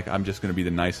then I'm like, I'm just gonna be the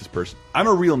nicest person. I'm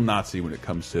a real Nazi when it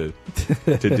comes to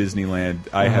Disneyland.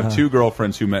 I have 2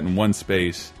 girlfriends who met in one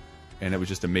space. And it was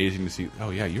just amazing to see. Oh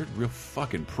yeah, you're a real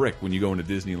fucking prick when you go into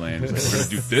Disneyland. It's like, we're gonna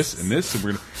do this and this, and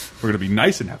we're gonna be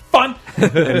nice and have fun.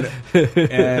 And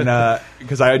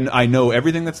because I know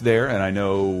everything that's there, and I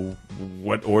know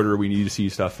what order we need to see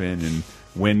stuff in, and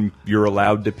when you're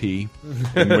allowed to pee,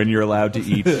 and when you're allowed to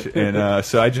eat, and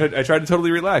so I tried to totally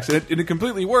relax, and it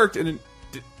completely worked, and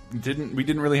it didn't. We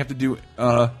didn't really have to do.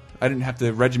 I didn't have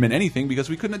to regiment anything because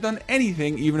we couldn't have done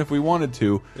anything even if we wanted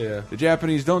to. Yeah. The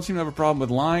Japanese don't seem to have a problem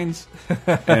with lines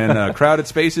and crowded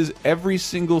spaces. Every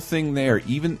single thing there,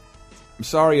 even I'm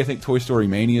sorry, I think Toy Story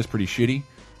Mania is pretty shitty.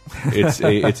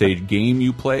 It's a game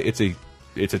you play. It's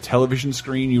a television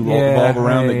screen you revolve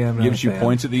around that gives you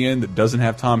points at the end that doesn't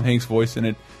have Tom Hanks' voice in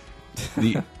it.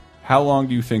 How long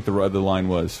do you think the line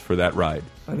was for that ride?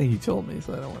 I think you told me,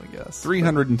 so I don't want to guess.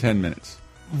 310 minutes.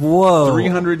 Whoa.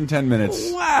 310 minutes.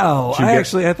 Wow. I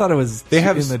thought it was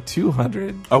in the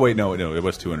 200. Oh wait, no, it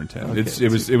was 210. Okay,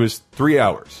 it was 3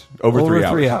 hours. Over 3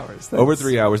 hours. 3 hours. Over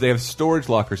 3 hours. They have storage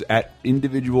lockers at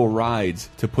individual rides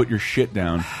to put your shit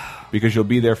down because you'll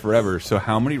be there forever. So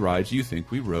how many rides do you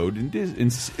think we rode in Disney?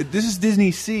 This is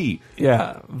Disney Sea.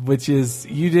 Yeah, which is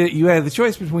you had the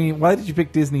choice between. Why did you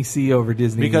pick Disney Sea over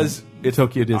Disney? Because it's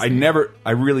Tokyo Disney.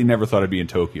 I really never thought I'd be in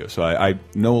Tokyo. So I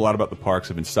know a lot about the parks.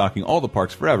 I've been stocking all the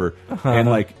parks forever. And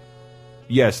like,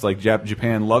 yes, like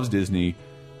Japan loves Disney.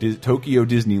 Tokyo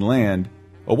Disneyland.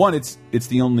 Well, one, it's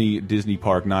the only Disney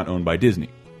park not owned by Disney.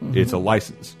 It's a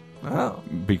license. Oh,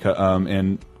 Because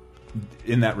and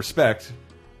in that respect,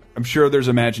 I'm sure there's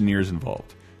Imagineers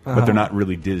involved, but they're not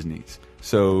really Disney's.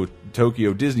 So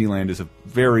Tokyo Disneyland is a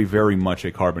very, very much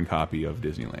a carbon copy of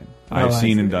Disneyland. I've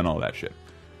seen and done all that shit.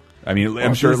 I mean,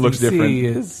 I'm sure it looks different.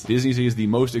 Disney Sea is the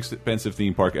most expensive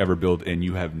theme park ever built, and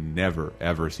you have never,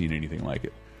 ever seen anything like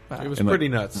it. It was And, pretty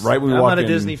like, nuts. right when we I'm walk not a in-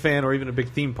 Disney fan or even a big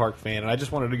theme park fan, and I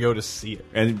just wanted to go to see it.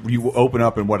 And you open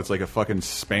up and it's like a fucking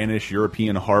Spanish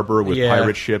European harbor with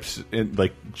pirate ships, and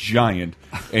like giant.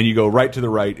 And you go right to the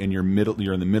right, and you're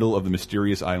in the middle of the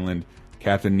mysterious island,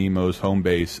 Captain Nemo's home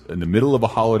base, in the middle of a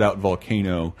hollowed out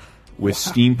volcano with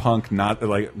steampunk,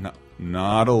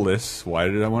 Nautilus. Why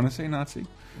did I want to say Nazi?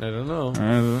 I don't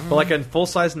know. But like a full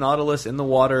size Nautilus in the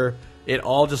water, it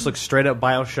all just looks straight up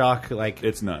Bioshock. Like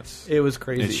It's nuts. it was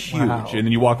crazy. It's huge, and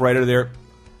then you walk right out of there.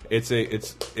 It's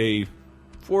a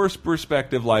forced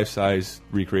perspective, life size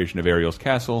recreation of Ariel's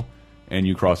castle, and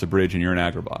you cross a bridge and you're in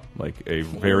Agrabah, like a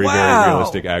very very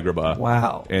realistic Agrabah.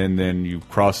 Wow! And then you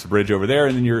cross the bridge over there,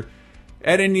 and then you're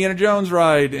at Indiana Jones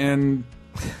ride, and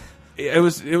it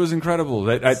was incredible.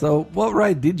 So what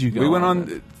ride did you go? We went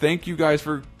on. Thank you guys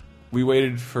for. We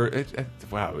waited for it.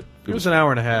 Wow. It was an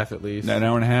hour and a half at least. An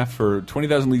hour and a half for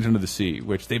 20,000 Leagues Under the Sea,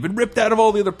 which they've been ripped out of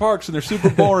all the other parks, and they're super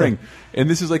boring. And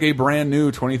this is like a brand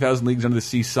new 20,000 Leagues Under the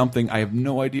Sea something. I have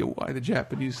no idea why the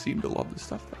Japanese seem to love the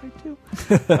stuff that I do.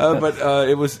 But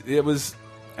it was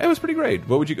pretty great.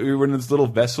 What would you were in this little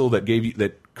vessel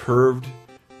that curved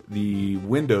the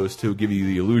windows to give you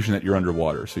the illusion that you're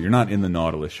underwater. So you're not in the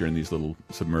Nautilus, you're in these little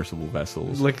submersible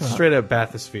vessels. Like straight up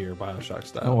Bathysphere, Bioshock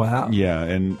style. Oh wow! Yeah,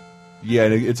 and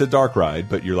it's a dark ride,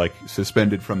 but you're like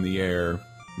suspended from the air.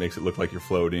 Makes it look like you're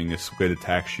floating. A squid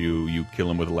attacks you. You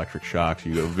kill him with electric shocks.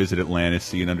 You go visit Atlantis,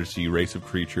 see an undersea race of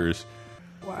creatures.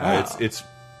 Wow!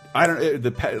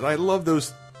 I love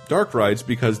those dark rides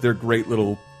because they're great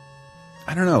little.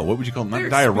 I don't know, what would you call them?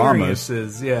 Not They're dioramas.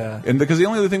 experiences, yeah. And because the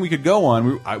only other thing we could go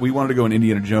on, we wanted to go in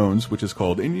Indiana Jones, which is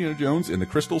called Indiana Jones and the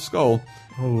Crystal Skull.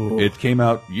 Ooh. It came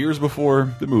out years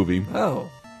before the movie. Oh,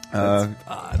 that's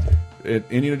odd.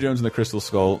 Indiana Jones and the Crystal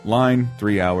Skull, line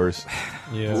 3 hours.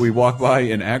 Yeah. We walk by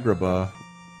in Agrabah,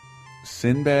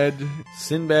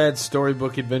 Sinbad,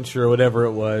 storybook adventure or whatever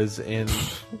it was, and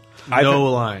no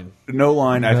line. No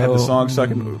line. I've had the song stuck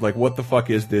Mm. in, like, what the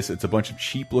fuck is this? It's a bunch of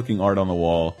cheap looking art on the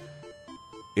wall.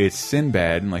 It's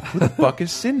Sinbad, and like, who the fuck is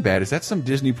Sinbad? Is that some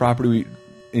Disney property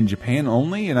in Japan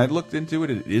only? And I looked into it,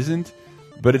 it isn't.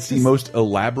 But it's the most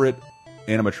elaborate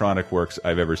animatronic works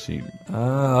I've ever seen.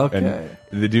 Oh, okay.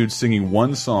 And the dude's singing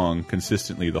one song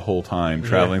consistently the whole time,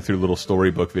 traveling through little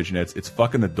storybook vignettes. It's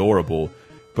fucking adorable.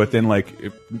 But then, like,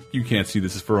 you can't see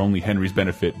this is for only Henry's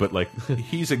benefit, but like,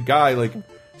 he's a guy like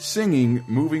singing,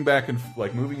 moving back and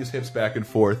like moving his hips back and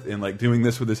forth, and like doing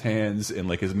this with his hands, and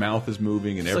like his mouth is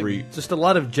moving, and It's just a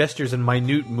lot of gestures and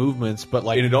minute movements, but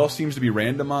like, and it all seems to be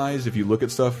randomized. If you look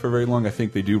at stuff for very long, I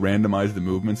think they do randomize the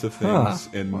movements of things,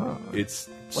 and it's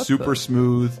super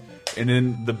smooth. And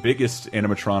then the biggest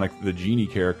animatronic, the genie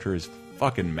character, is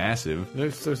fucking massive.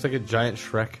 It looks like a giant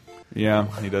Shrek. Yeah,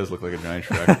 he does look like a giant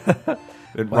Shrek.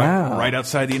 Right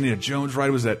outside the Indiana Jones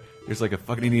ride was that there's like a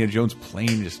fucking Indiana Jones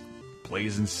plane just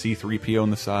blazing C-3PO on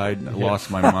the side. I lost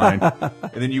my mind.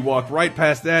 And then you walk right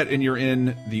past that and you're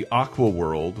in the Aqua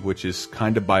World, which is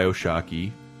kind of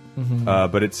Bioshocky.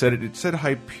 But it said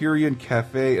Hyperion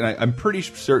Cafe, and I'm pretty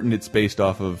certain it's based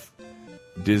off of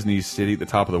Disney's City at the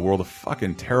Top of the World, a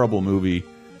fucking terrible movie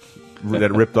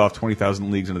that ripped off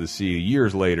 20,000 Leagues Under the Sea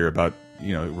years later about,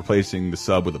 you know, replacing the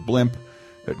sub with a blimp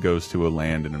that goes to a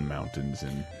land in the mountains.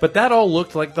 But that all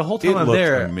looked like, the whole time I'm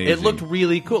there, amazing. it looked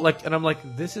really cool. Like, and I'm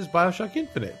like, this is BioShock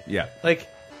Infinite. Yeah, like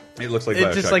it looks like it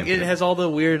BioShock just like Infinite. it has all the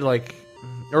weird like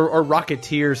or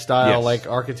Rocketeer style Yes. like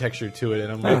architecture to it,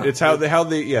 and I'm like, It's how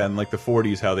they yeah, in like the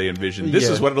 40s, how they envisioned this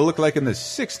is what it'll look like in the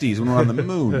 60s when we're on the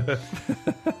moon.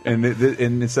 and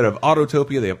instead of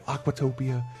Autotopia, they have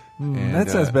Aquatopia. And, that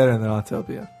sounds better than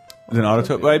Autopia. Than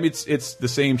Autotopia. I mean, it's the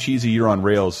same cheesy You're on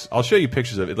Rails. I'll show you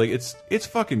pictures of it. Like it's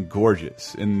fucking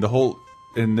gorgeous, and the whole.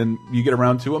 And then you get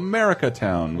around to America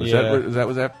Town. Was that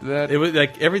was after that? it was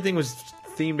like everything was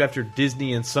themed after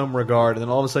Disney in some regard, and then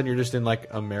all of a sudden you're just in like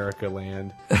America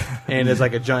Land, and it's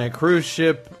like a giant cruise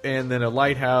ship, and then a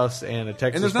lighthouse, and a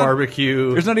Texas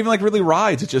barbecue. There's not even like really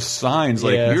rides. It's just signs.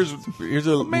 Like here's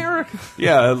a America.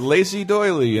 Yeah, a lazy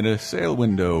doily and a sail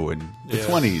window and the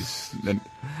 20s. And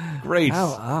great. How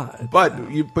odd.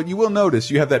 But you will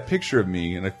notice you have that picture of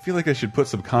me, and I feel like I should put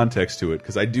some context to it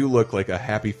because I do look like a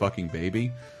happy fucking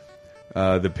baby.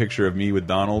 The picture of me with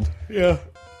Donald. Yeah.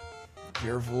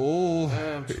 Careful.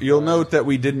 You'll note that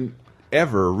we didn't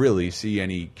ever really see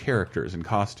any characters in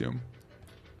costume.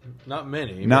 Not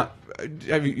many. Not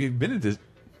have you've been at this?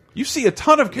 You see a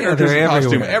ton of characters in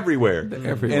costume everywhere.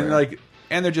 Everywhere.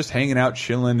 And they're just hanging out,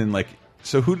 chilling, and like.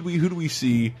 So who do we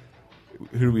see?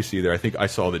 Who do we see there? I think I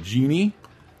saw the genie.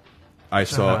 I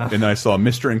saw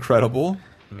Mr. Incredible,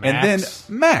 Max. and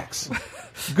then Max,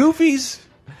 Goofy's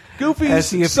As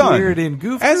he son. appeared in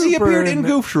Goof As he Troop appeared in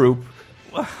Goof Troop.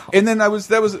 Wow. And then that was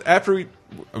after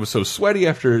I was so sweaty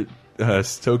after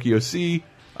Tokyo Sea.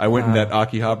 I went in that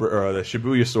Akihabara or the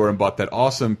Shibuya store and bought that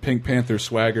awesome Pink Panther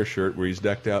swagger shirt where he's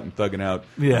decked out and thugging out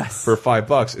for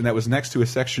 $5, and that was next to a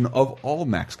section of all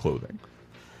Max clothing.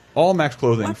 All Max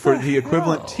clothing for the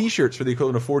equivalent T-shirts for the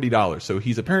equivalent of $40. So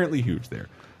he's apparently huge there.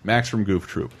 Max from Goof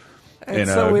Troop. And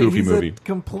so Goofy Goofy movie. A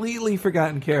completely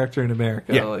forgotten character in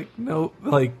America.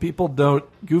 Yeah. People don't.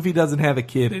 Goofy doesn't have a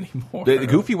kid anymore.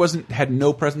 Goofy had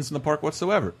no presence in the park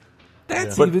whatsoever.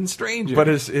 That's even stranger. But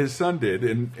his son did,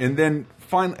 and then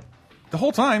finally, the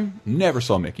whole time never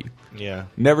saw Mickey. Yeah,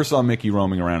 never saw Mickey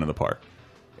roaming around in the park.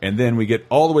 And then we get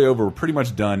all the way over. We're pretty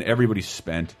much done. Everybody's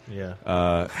spent. Yeah.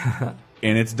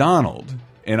 And it's Donald.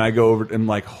 And I go over and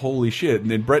like, holy shit.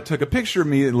 And then Brett took a picture of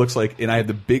me. It looks like, and I had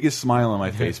the biggest smile on my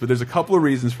face. But there's a couple of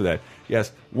reasons for that.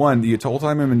 Yes, one, the whole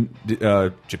time I'm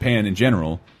in Japan in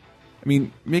general. I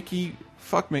mean, Mickey,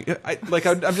 fuck me.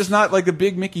 I'm just not like a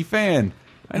big Mickey fan.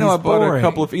 I know I bought a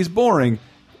couple of. He's boring.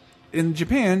 In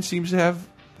Japan, seems to have.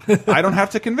 I don't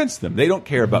have to convince them. They don't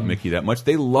care about Mickey that much.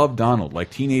 They love Donald. Like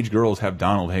teenage girls have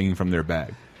Donald hanging from their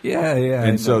bag. Yeah.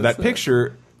 And so that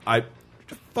picture,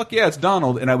 fuck yeah, it's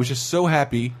Donald, and I was just so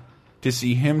happy to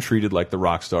see him treated like the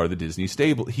rock star of the Disney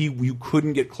stable. You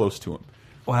couldn't get close to him.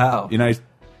 Wow.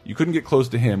 You couldn't get close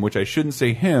to him, which I shouldn't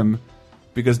say him,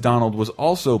 because Donald was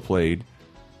also played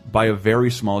by a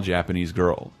very small Japanese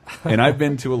girl. And I've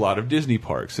been to a lot of Disney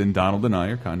parks, and Donald and I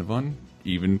are kind of on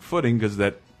even footing because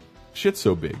that shit's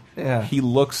so big. Yeah. He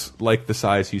looks like the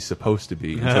size he's supposed to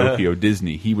be in Tokyo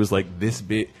Disney. He was like this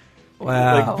big.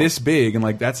 Wow. Like this big, and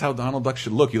like that's how Donald Duck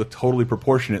should look. He looked totally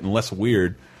proportionate and less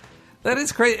weird. That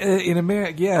is great. In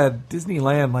America, yeah,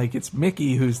 Disneyland, like it's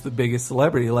Mickey who's the biggest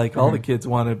celebrity. Like all the kids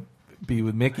want to be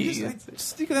with Mickey. I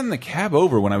just think in the cab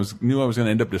over when knew I was going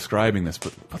to end up describing this,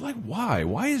 but like why?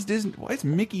 Why is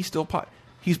Mickey still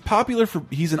he's popular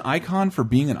he's an icon for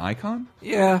being an icon?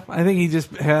 Yeah, I think he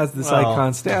just has this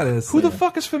icon status. Who the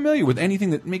fuck is familiar with anything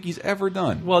that Mickey's ever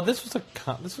done? Well, this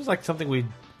was like something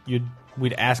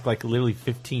we'd ask like literally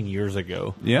 15 years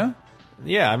ago. Yeah?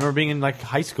 Yeah, I remember being in like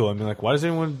high school. I mean, like, why does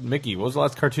anyone Mickey? What was the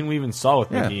last cartoon we even saw with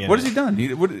Mickey? What has he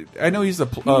done? I know he's a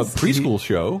preschool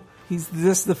show. He's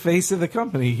just the face of the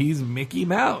company. He's Mickey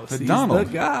Mouse. He's Donald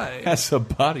the guy. has a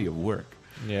body of work.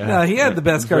 Yeah. No, he had the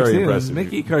best Very cartoons. impressive.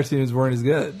 Mickey cartoons weren't as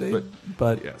good.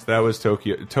 But Yes, that was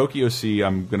Tokyo Sea.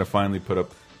 I'm gonna finally put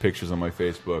up pictures on my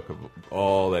Facebook of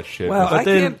all that shit. Well, But I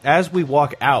then, can't- as we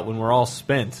walk out, when we're all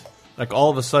spent, like all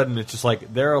of a sudden, it's just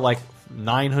like there are like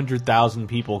 900,000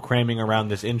 people cramming around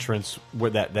this entrance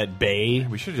where that bay.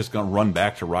 we should have just gone run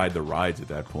back to ride the rides at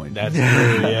that point. That's true,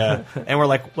 yeah. And we're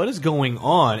like, what is going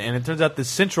on? And it turns out this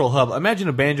central hub. Imagine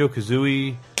a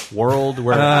Banjo-Kazooie world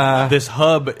where this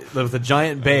hub with a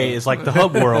giant bay is like the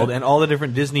hub world, and all the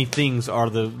different Disney things are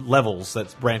the levels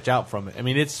that branch out from it. I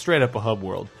mean, it's straight up a hub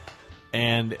world.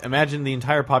 And imagine the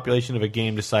entire population of a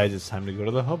game decides it's time to go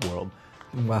to the hub world.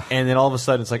 wow. And then all of a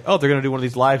sudden it's like, oh, they're going to do one of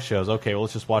these live shows. Okay, well,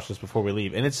 let's just watch this before we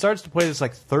leave. And it starts to play this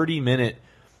like 30-minute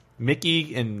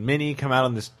Mickey and Minnie come out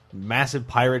on this massive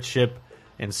pirate ship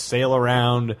and sail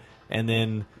around. And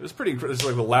then It was pretty incredible. It's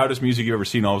like the loudest music you've ever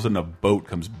seen. All of a sudden, a boat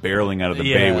comes barreling out of the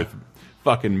Yeah. bay with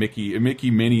fucking Mickey,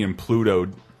 Minnie, and Pluto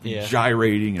Yeah.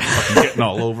 gyrating and fucking getting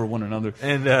all over one another.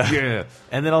 and Yeah.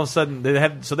 and then all of a sudden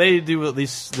they do at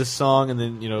least this song, and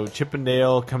then Chip and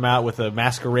Dale come out with a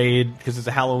masquerade because it's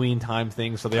a Halloween time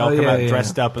thing. So they all come out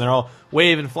dressed up, and they're all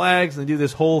waving flags, and they do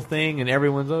this whole thing, and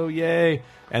everyone's oh yay,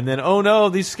 and then oh no,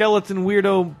 these skeleton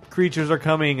weirdo creatures are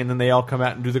coming, and then they all come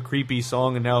out and do the creepy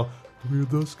song, and now we're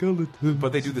the skeleton.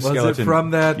 But they do the Was skeleton it from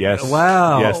that? Yes.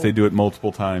 Wow. Yes, they do it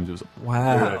multiple times. It was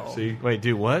Wow. See, Wait,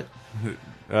 do what? the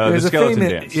There's skeleton a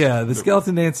dance. Yeah, the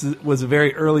skeleton dance was a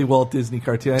very early Walt Disney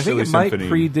cartoon. I think Silly it might Symphony.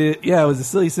 predate. Yeah, it was a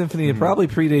Silly Symphony. It probably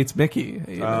predates Mickey.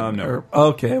 No.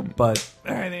 Okay, but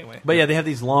all right, anyway. But yeah, they have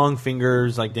these long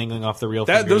fingers like dangling off the real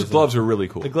fingers. Those and- gloves are really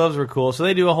cool. The gloves were cool. So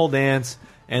they do a whole dance,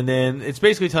 and then it's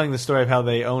basically telling the story of how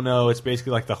they, oh no, it's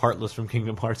basically like the Heartless from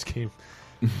Kingdom Hearts game.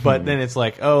 But then it's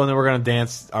like, oh, and then we're going to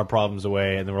dance our problems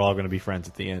away, and then we're all going to be friends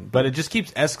at the end. But it just keeps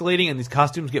escalating, and these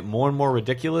costumes get more and more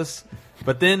ridiculous.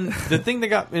 But then the thing that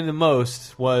got me the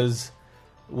most was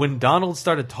when Donald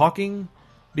started talking,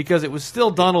 because it was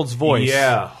still Donald's voice,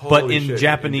 Yeah, but holy in shit,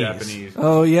 Japanese.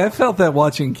 Oh yeah, I felt that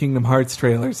watching Kingdom Hearts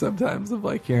trailers sometimes of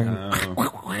like hearing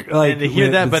like And to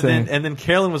hear that, but saying- then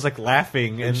Carolyn was like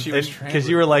laughing, and she was because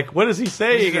you were like, "What is he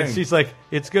saying?" And saying? she's like,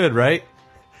 "It's good, right?"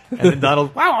 And then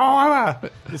Donald, wow, wow, wow, wow.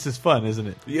 This is fun, isn't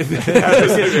it? Yeah, that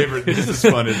was my favorite. This is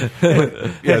fun. Isn't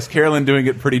it? Yes, Carolyn doing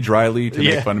it pretty dryly to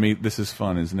Yeah. make fun of me. This is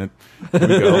fun, isn't it? Here we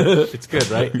go. It's good,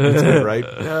 right? It's good, right?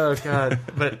 Oh God,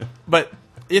 but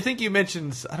I think you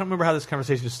mentioned, I don't remember how this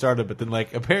conversation started, but then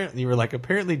like apparently you were like,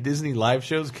 apparently Disney live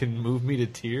shows can move me to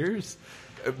tears.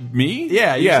 Me?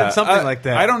 Yeah, you said something like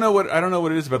that. I don't know what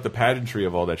it is about the pageantry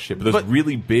of all that shit, but those But-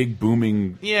 really big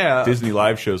booming Yeah. Disney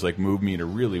live shows like move me in a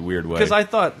really weird way. Because I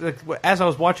thought, like, as I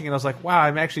was watching it, I was like, wow,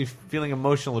 I'm actually feeling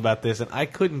emotional about this, and I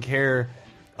couldn't care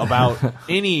about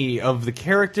any of the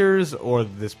characters or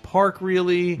this park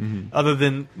really, other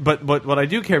than, but what I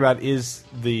do care about is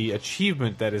the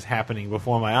achievement that is happening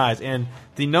before my eyes, and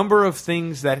the number of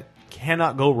things that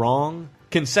cannot go wrong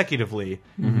consecutively.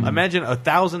 Imagine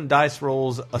 1,000 dice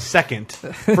rolls a second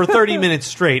for 30 minutes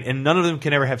straight, and none of them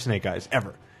can ever have snake eyes,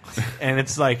 ever. And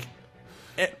it's like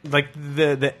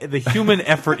the human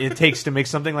effort it takes to make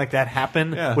something like that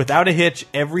happen Yeah. without a hitch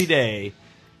every day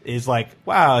is like,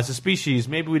 wow, as a species,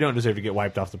 maybe we don't deserve to get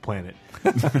wiped off the planet.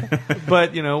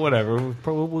 But whatever,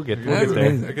 we'll get That's there.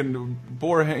 amazing. I can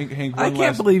bore Hank I one can't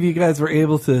last. believe you guys were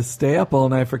able to stay up all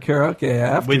night for karaoke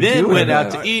after. We then doing went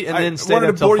that. out to eat and I then stayed wanted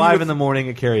up to till bore you 5 with in the morning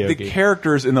at karaoke. The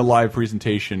characters in the live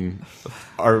presentation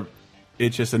are.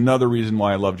 It's just another reason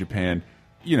why I love Japan.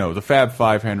 The Fab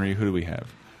Five, Henry. Who do we have?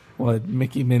 What,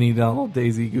 Mickey, Minnie, Donald,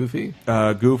 Daisy, Goofy,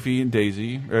 Goofy and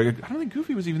Daisy. I don't think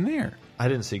Goofy was even there. I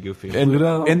didn't see Goofy.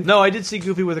 Pluto, No, I did see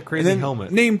Goofy with a And crazy then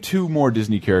helmet. name two more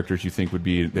Disney characters you think would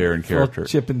be there in character.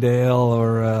 Chip and Dale,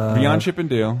 or Beyond Chip and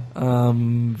Dale.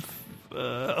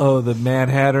 the Mad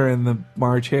Hatter and the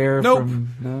March Hare. Nope.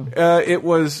 No. It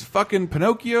was fucking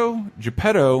Pinocchio,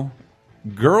 Geppetto,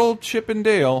 Girl Chip and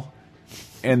Dale,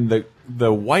 and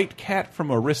the white cat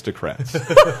from Aristocrats. For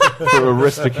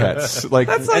Aristocats. Like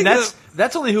And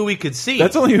that's only who we could see.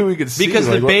 that's only who we could see. because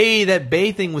like, that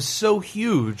bay thing was so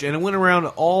huge and it went around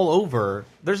all over.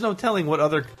 There's no telling what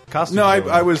other costumes. No, there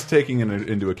were. I was taking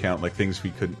into account like things we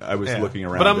could. I was Yeah. looking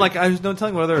around, but I'm it. like, I was no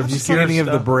telling what other. Did you see any of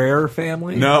the Brer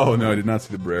family? no, I did not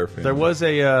see the Brer family. There was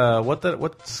a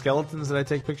what skeletons did I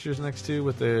take pictures next to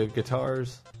with the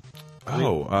guitars?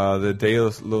 the Day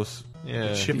of los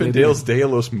Yeah. Chip and Dale's Day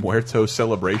of los Muertos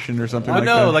celebration or something Oh like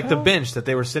no, that. like the bench that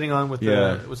they were sitting on with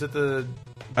Yeah. the was it the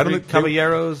I don't three think they-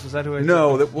 Caballeros? Is that who I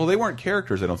No, said? well, they weren't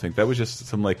characters. I don't think that was just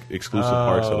some like exclusive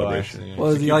park Oh, celebration. I see. Well,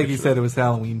 It's a cute like you picture. said, it was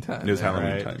Halloween time. It was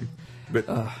Halloween Right. time.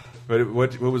 But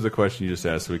what was the question you just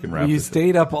asked so we can wrap You this up?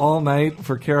 stayed up all night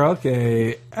for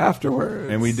karaoke afterwards.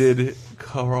 And we did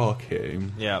karaoke.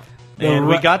 Yeah. The And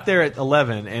we ra- got there at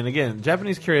 11, and again,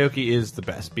 Japanese karaoke is the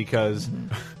best because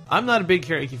I'm not a big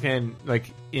karaoke fan,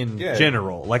 like, in Yeah.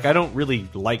 general. Like, I don't really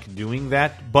like doing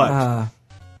that, but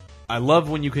I love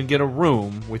when you can get a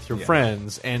room with your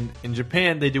friends, and in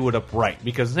Japan, they do it upright.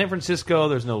 Because in San Francisco,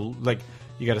 there's no, like,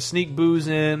 you got to sneak booze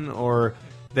in, or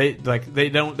they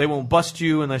won't bust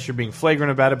you unless you're being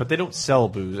flagrant about it, but they don't sell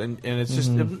booze, and it's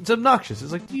just it's obnoxious.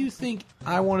 It's like, do you think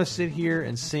I want to sit here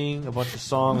and sing a bunch of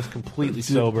songs completely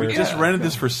sober? We just rented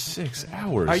this for 6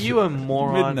 hours. Are you a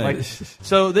moron? Midnight. Like,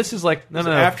 so this is like no.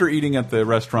 After eating at the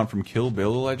restaurant from Kill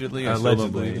Bill, allegedly. I still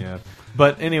don't believe it. yeah.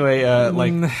 But anyway,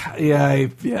 like, yeah.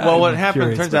 well, what I'm happened?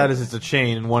 curious Turns about out is it's a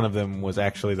chain, and one of them was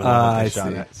actually the one that I they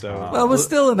shot see. at. So Well, it was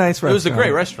still a nice restaurant. was a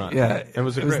great restaurant. Yeah, It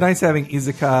was nice having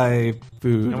isekai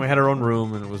food. and we had our own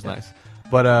room, and it was nice.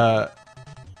 But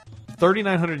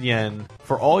 3,900 yen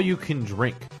for all you can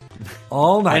drink.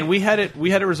 all night. And we had it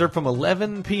reserved from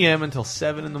 11 p.m. until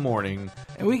 7 in the morning.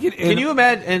 And we could. Can you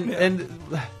imagine?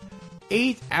 And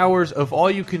 8 hours of all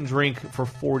you can drink for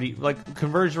 40, like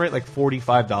conversion rate, like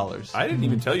 $45. I didn't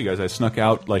even tell you guys. I snuck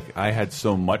out, like, I had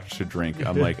so much to drink.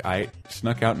 I'm like, I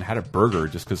snuck out and had a burger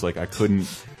just because, like, I couldn't.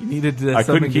 You needed to. I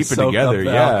couldn't something keep to it soak together, up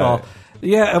the yeah. alcohol.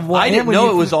 Yeah, and I and didn't when know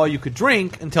you it was all you could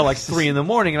drink until like 3 in the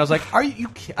morning, and I was like, "Are you?"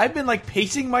 I've been like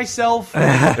pacing myself,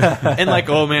 and like,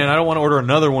 "Oh man, I don't want to order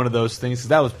another one of those things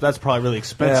because that's probably really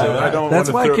expensive." Yeah, I don't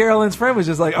that's wanna why Carolyn's friend was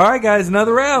just like, "All right, guys,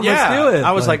 another round. Yeah. Let's do it."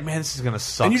 I was like, "Man, this is gonna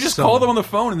suck." And you just so call them much." on the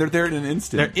phone, and they're there in an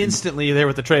instant. They're instantly there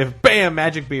with the tray of bam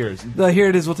magic beers, Here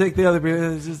it is. We'll take the other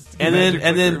beer. Just and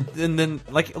Magic then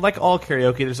like all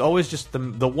karaoke, there's always just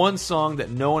the one song that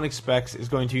no one expects is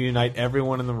going to unite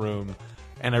everyone in the room.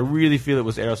 And I really feel it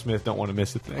was Aerosmith. Don't want to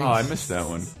miss a thing. Oh, I missed that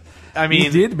one. I mean,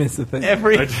 you did miss the thing.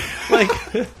 every like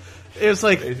it was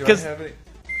like because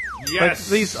Yes,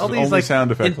 all these Only like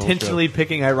sound effect intentionally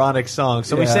picking ironic songs.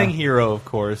 So we Yeah. sang "Hero," of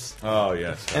course, Oh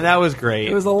yes. and that was great.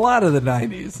 It was a lot of the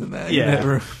 '90s in that. in that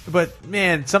room. But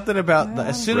man, something about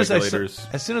as soon as Regulators.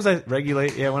 I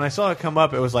regulate, when I saw it come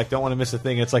up, it was like, don't want to miss a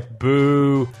thing. It's like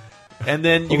boo, and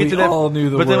then you We get to that. all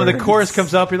knew the but then when the words. chorus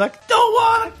comes up, you're like, don't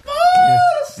want to fall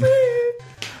asleep.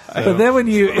 But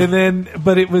then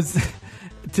but it was,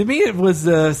 to me, it was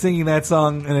singing that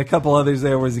song and a couple others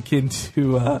there was akin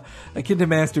to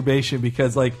masturbation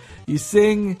because like you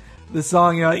sing the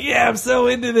song, you're like, yeah, I'm so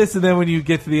into this, and then when you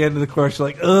get to the end of the chorus, you're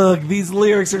like, ugh, these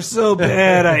lyrics are so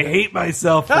bad. I hate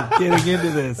myself for getting into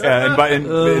this. Yeah,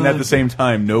 and at the same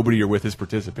time, nobody you're with is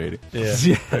participating. Yeah.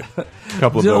 A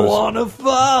couple of Don't those. want to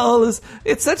fall.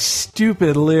 It's such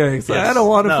stupid lyrics. Like, Yes. I don't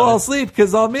want to No. fall asleep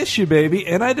because I'll miss you, baby,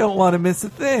 and I don't want to miss a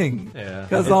thing Yeah.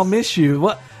 because I'll miss you.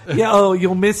 What? Yeah. Oh,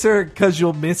 you'll miss her because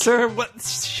you'll miss her. What?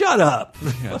 Shut up.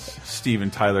 Yes.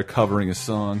 Steven Tyler covering a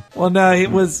song. Well, no,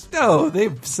 it was no. They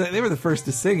were the first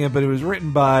to sing it, but it was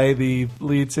written by the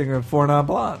lead singer of Four Non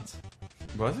Blondes.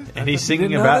 Was it? And he's didn't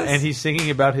singing know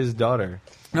about this? his daughter.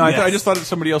 No, Yes. I just thought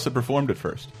somebody else had performed it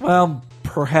first. Well,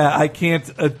 perhaps I can't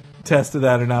attest to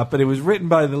that or not, but it was written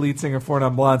by the lead singer of Four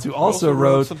Non Blondes, who also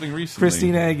wrote something recently.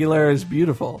 Christina Aguilera's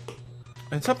 "Beautiful."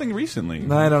 And something recently.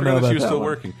 I don't know forgot that she about was that still one.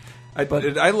 working. I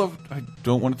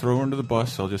don't want to throw her under the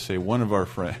bus. I'll just say one of our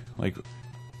friends. Like,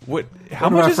 what? How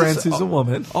One of much our is friends this? who's a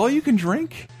woman. All you can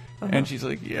drink? And she's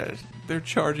like, yeah, they're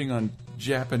charging on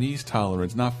Japanese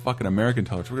tolerance, not fucking American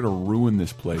tolerance. We're gonna ruin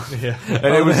this place. Yeah, and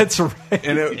it was, That's right.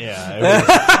 and it, Yeah,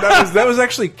 that was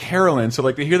actually Carolyn. So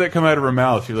like to hear that come out of her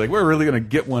mouth, you're like, we're really gonna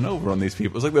get one over on these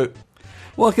people. It's like the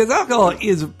Well, because alcohol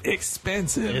is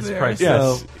expensive. It's there, pricey. so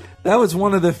Yes. that was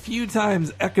one of the few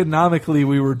times economically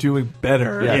we were doing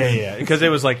better. yeah. Because it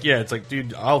was like, it's like,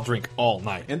 dude, I'll drink all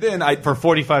night. and then For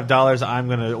 $45, I'm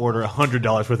gonna order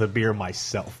 $100 worth of beer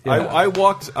myself. I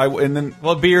walked and then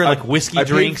Well, beer, like whiskey I paid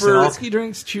drinks, for- and all. Whiskey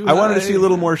drinks, chew. I wanted to see a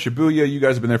little more Shibuya. You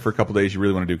guys have been there for a couple days. You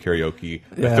really want to do karaoke.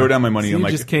 I throw down my money. So I'm you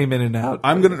like, just came in and out.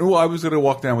 I was gonna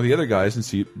walk down with the other guys and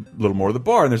see a little more of the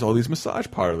bar. And there's all these massage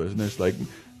parlors, and there's like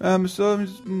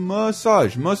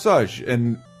massage,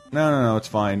 and no, it's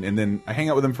fine. And then I hang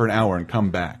out with them for an hour and come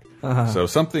back. So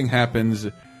something happens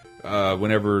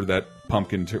whenever that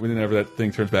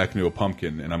thing turns back into a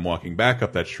pumpkin, and I'm walking back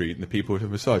up that street, and the people with the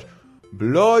massage.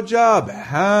 Blow job,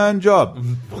 hand job.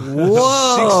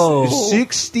 Whoa!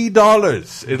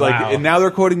 $60. It's like, Wow. and now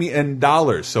they're quoting me in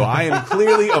dollars. So I am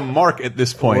clearly a mark at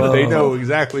this point. Whoa. They know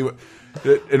exactly what.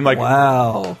 And like,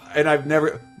 Wow! and I've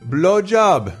never blow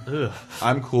job.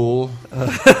 I'm cool.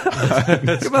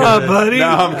 Come on, buddy. No,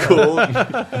 I'm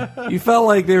cool. You felt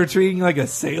like they were treating you like a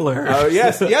sailor. Oh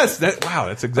yes. Wow,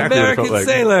 that's exactly American what it felt like.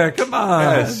 sailor. Come on.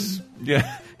 Yes.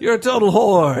 Yeah. You're a total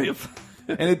whore.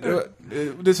 And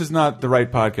this is not the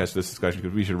right podcast for this discussion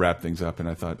because we should wrap things up. And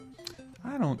I thought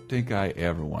I don't think I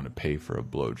ever want to pay for a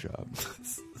blowjob.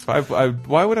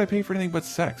 Why would I pay for anything but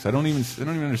sex? I don't even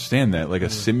understand that. Like a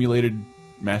simulated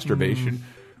masturbation.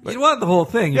 You'd want the whole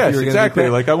thing. Yes, if you're exactly.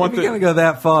 Like I want if you're gonna go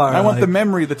that far. I want the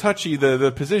memory, the touchy,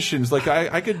 the positions. Like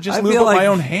I could just I lube feel up like- my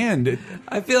own hand.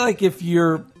 I feel like if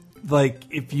you're like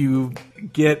if you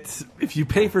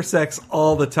pay for sex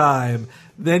all the time,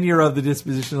 then you're of the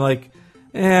disposition like,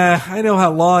 I know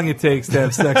how long it takes to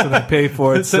have sex when I pay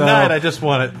for it. Tonight, so I just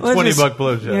want it. let's $20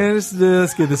 blowjob. Yeah,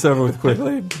 let's get this over with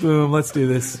quickly. Boom, let's do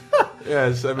this.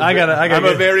 Yes, I'm I'm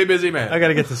a very busy man. I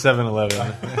gotta get to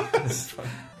 7-Eleven.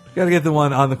 Got to get the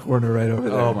one on the corner right over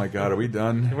there. Oh my God, are we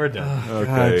done? We're done. God,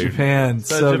 Okay. Japan,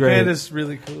 so Japan great. is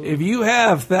really cool. If you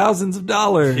have thousands of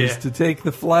dollars Yeah. to take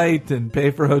the flight and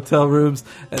pay for hotel rooms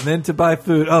and then to buy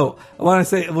food. Oh, I want to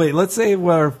say, let's say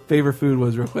what our favorite food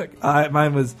was real quick.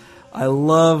 Mine was, I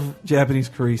love Japanese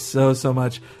curry so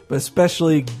much, but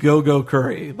especially go-go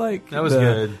curry. Like That was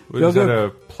good. Is that a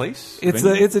place? It's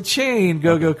Venue? a chain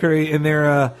go-go curry, and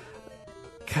they're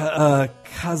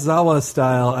Kazawa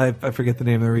style. I forget the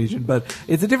name of the region, but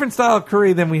it's a different style of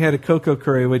curry than we had at Coco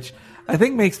Curry, which I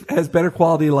think has better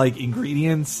quality like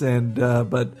ingredients and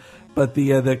but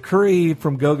the curry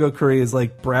from Go-Go Curry is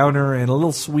like browner and a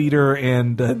little sweeter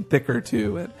and thicker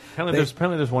too. And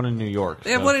Apparently there's one in New York.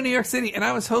 they have one in New York City, and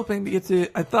I was hoping to get to.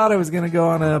 I thought I was going to go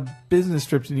on a business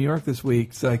trip to New York this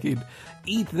week so I could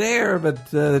eat there,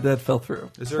 but that fell through.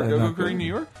 Is there a So Go-Go not Curry good. in New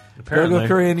York? Go-Go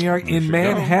Curry in New York in should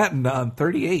Manhattan on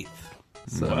 38th.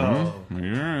 So,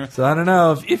 Yeah. so I don't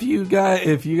know if you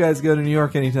guys go to New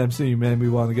York anytime soon, you maybe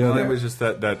want to go Well, there. it was just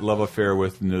that love affair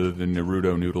with the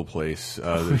Naruto noodle place.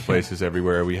 There's places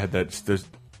everywhere. We had that.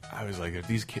 I was like, if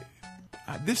these kids.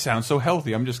 This sounds so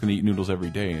healthy. I'm just going to eat noodles every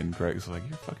day. And Greg's like,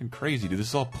 you're fucking crazy, dude. This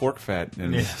is all pork fat.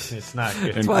 And, It's not good.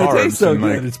 and That's why it tastes so and,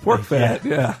 good. like- It's pork fat.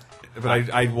 Yeah. But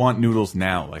I want noodles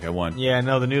now. Like I want. Yeah,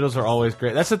 no, the noodles are always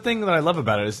great. That's the thing that I love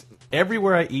about it is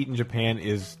everywhere I eat in Japan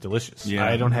is delicious. Yeah.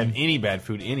 I don't have any bad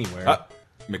food anywhere.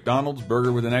 McDonald's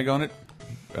burger with an egg on it.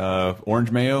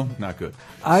 Orange mayo, not good.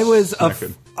 I was Not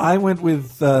good. I went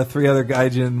with 3 other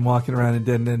gaijin walking around in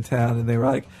Denden town, and they were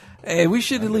like, "Hey, we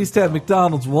should at least have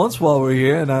McDonald's once while we're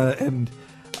here." And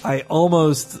I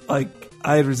almost I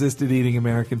had resisted eating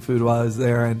American food while I was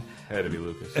there, and Had to be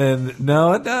Lucas.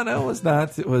 no, it was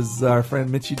not. It was our friend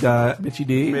Mitchie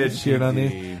D. Mitchie cheered on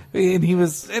D. me, and he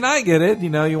was. And I get it. You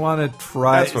know, you want to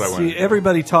try. That's what I wanted to do.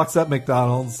 Everybody talks up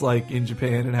McDonald's like in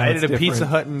Japan and how I it's ate at a Pizza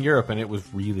different. Hut in Europe and it was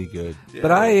really good.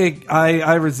 But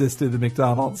I resisted the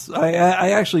McDonald's.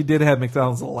 I actually did have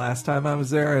McDonald's the last time I was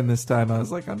there, and this time I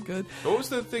was like, I'm good. What was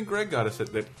the thing Greg got us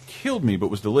that killed me but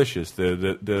was delicious?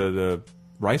 The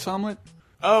rice omelet?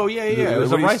 Oh yeah, yeah. It was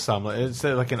What a do you- rice omelet. It's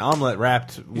like an omelet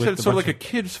wrapped You with said it's a sort of bunch like a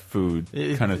kid's food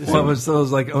kind of thing. What was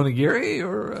those like onigiri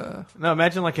or? No,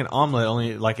 imagine like an omelet,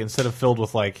 only like instead of filled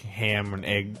with like ham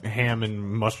and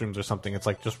mushrooms or something, it's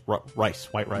like just rice,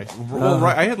 white rice. Well,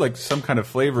 I had like some kind of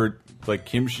flavored like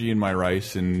kimchi in my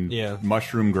rice and Yeah.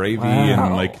 mushroom gravy Wow.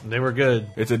 and like They were good.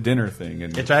 it's a dinner thing.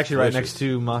 And It's actually right delicious. next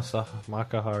to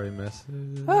Makahari Mess.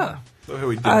 Huh. So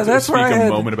we did that's speak where I a had-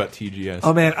 moment about TGS.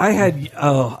 Oh man, I had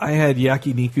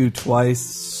yakiniku twice.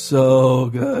 So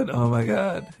good. Oh my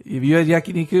god. Have you had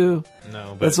yakiniku?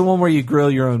 No, but That's the one where you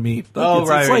grill your own meat. Like, oh it's,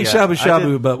 right, it's like yeah. shabu I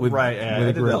shabu, did- but with right. Yeah, with I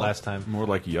a did grill. that last time. More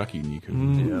like yucky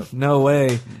Niku. No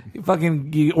way.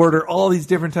 You order all these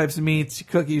different types of meats. You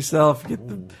cook it yourself.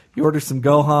 You order some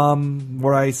goham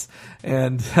rice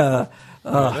and.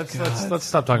 Let's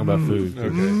stop talking about food. I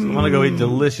want to go eat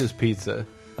delicious pizza.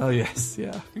 Oh yes,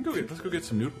 yeah. Let's go get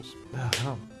some noodles.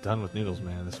 I'm done with noodles,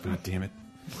 man. This week. God damn it.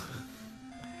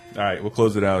 All right, we'll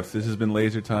close it out. This has been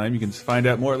Laser Time. You can find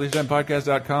out more at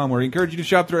lasertimepodcast.com, where we encourage you to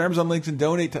shop through our Amazon links and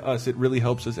donate to us. It really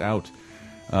helps us out.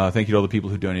 Thank you to all the people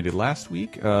who donated last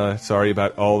week. Sorry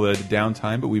about all the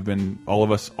downtime, but we've been all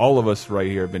of us right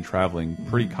here have been traveling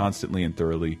pretty constantly and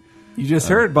thoroughly. You just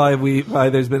heard why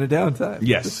there's been a downtime.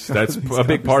 Yes, that's a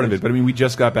big part of it. But I mean, we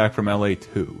just got back from LA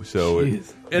too, so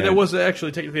Jeez. And it was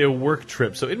actually technically a work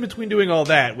trip. So in between doing all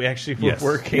that, we actually were Yes.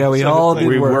 working. Yeah, we So all it's did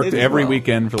we work worked as every well.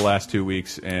 weekend for the last 2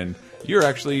 weeks, and you're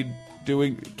actually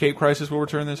doing Cape Crisis will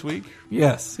return this week,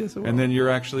 Yes, it will. and then you're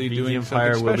actually doing BG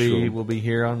Empire something special will be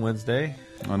here on Wednesday.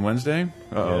 on Wednesday.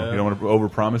 Uh-oh. Yeah. You don't want to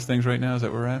overpromise things right now. Is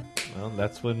that where we're at? Well,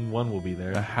 that's when one will be A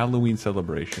there. Halloween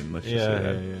celebration. Let's just Yeah, say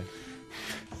yeah, that. yeah.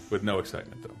 With no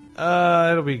excitement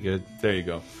though. It'll be good. There you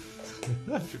go.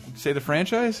 Say the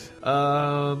franchise.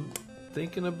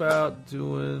 Thinking about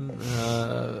doing.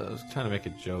 I was trying to make a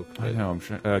joke. I But know. I'm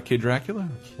sure. Kid Dracula.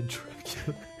 Kid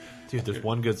Dracula. Dude, there's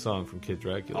one good song from Kid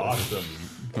Dracula. Awesome.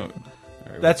 Oh, all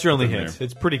right, That's your only put it in hint. there.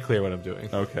 It's pretty clear what I'm doing.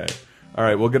 Okay. All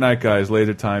right, well, good night, guys.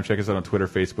 Later time. Check us out on Twitter,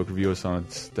 Facebook, review us on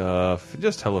stuff.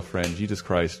 Just tell a friend. Jesus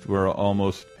Christ, we're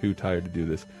almost too tired to do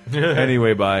this.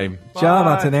 Anyway, bye. Ciao,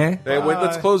 Matane. Hey, wait,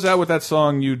 let's close out with that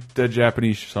song, the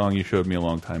Japanese song you showed me a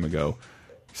long time ago.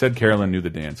 You said Carolyn knew the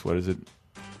dance. What is it?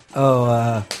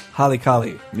 Oh, Holly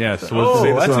Collie. Yes. Oh,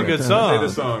 say the that's song. a good song. Say the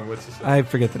song. What's the song? I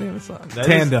forget the name of the song. That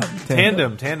Tandem.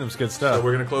 is- Tandem's good stuff. So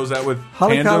we're going to close out with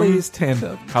Holly Tandem. Collie's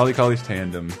Tandem. Holly Collie's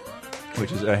Tandem,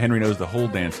 which is Henry knows the whole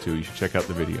dance to. You should check out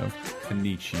the video.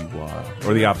 Konnichiwa.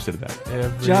 Or the opposite of that.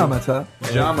 Jamata.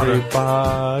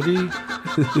 Jamata.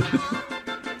 Everybody.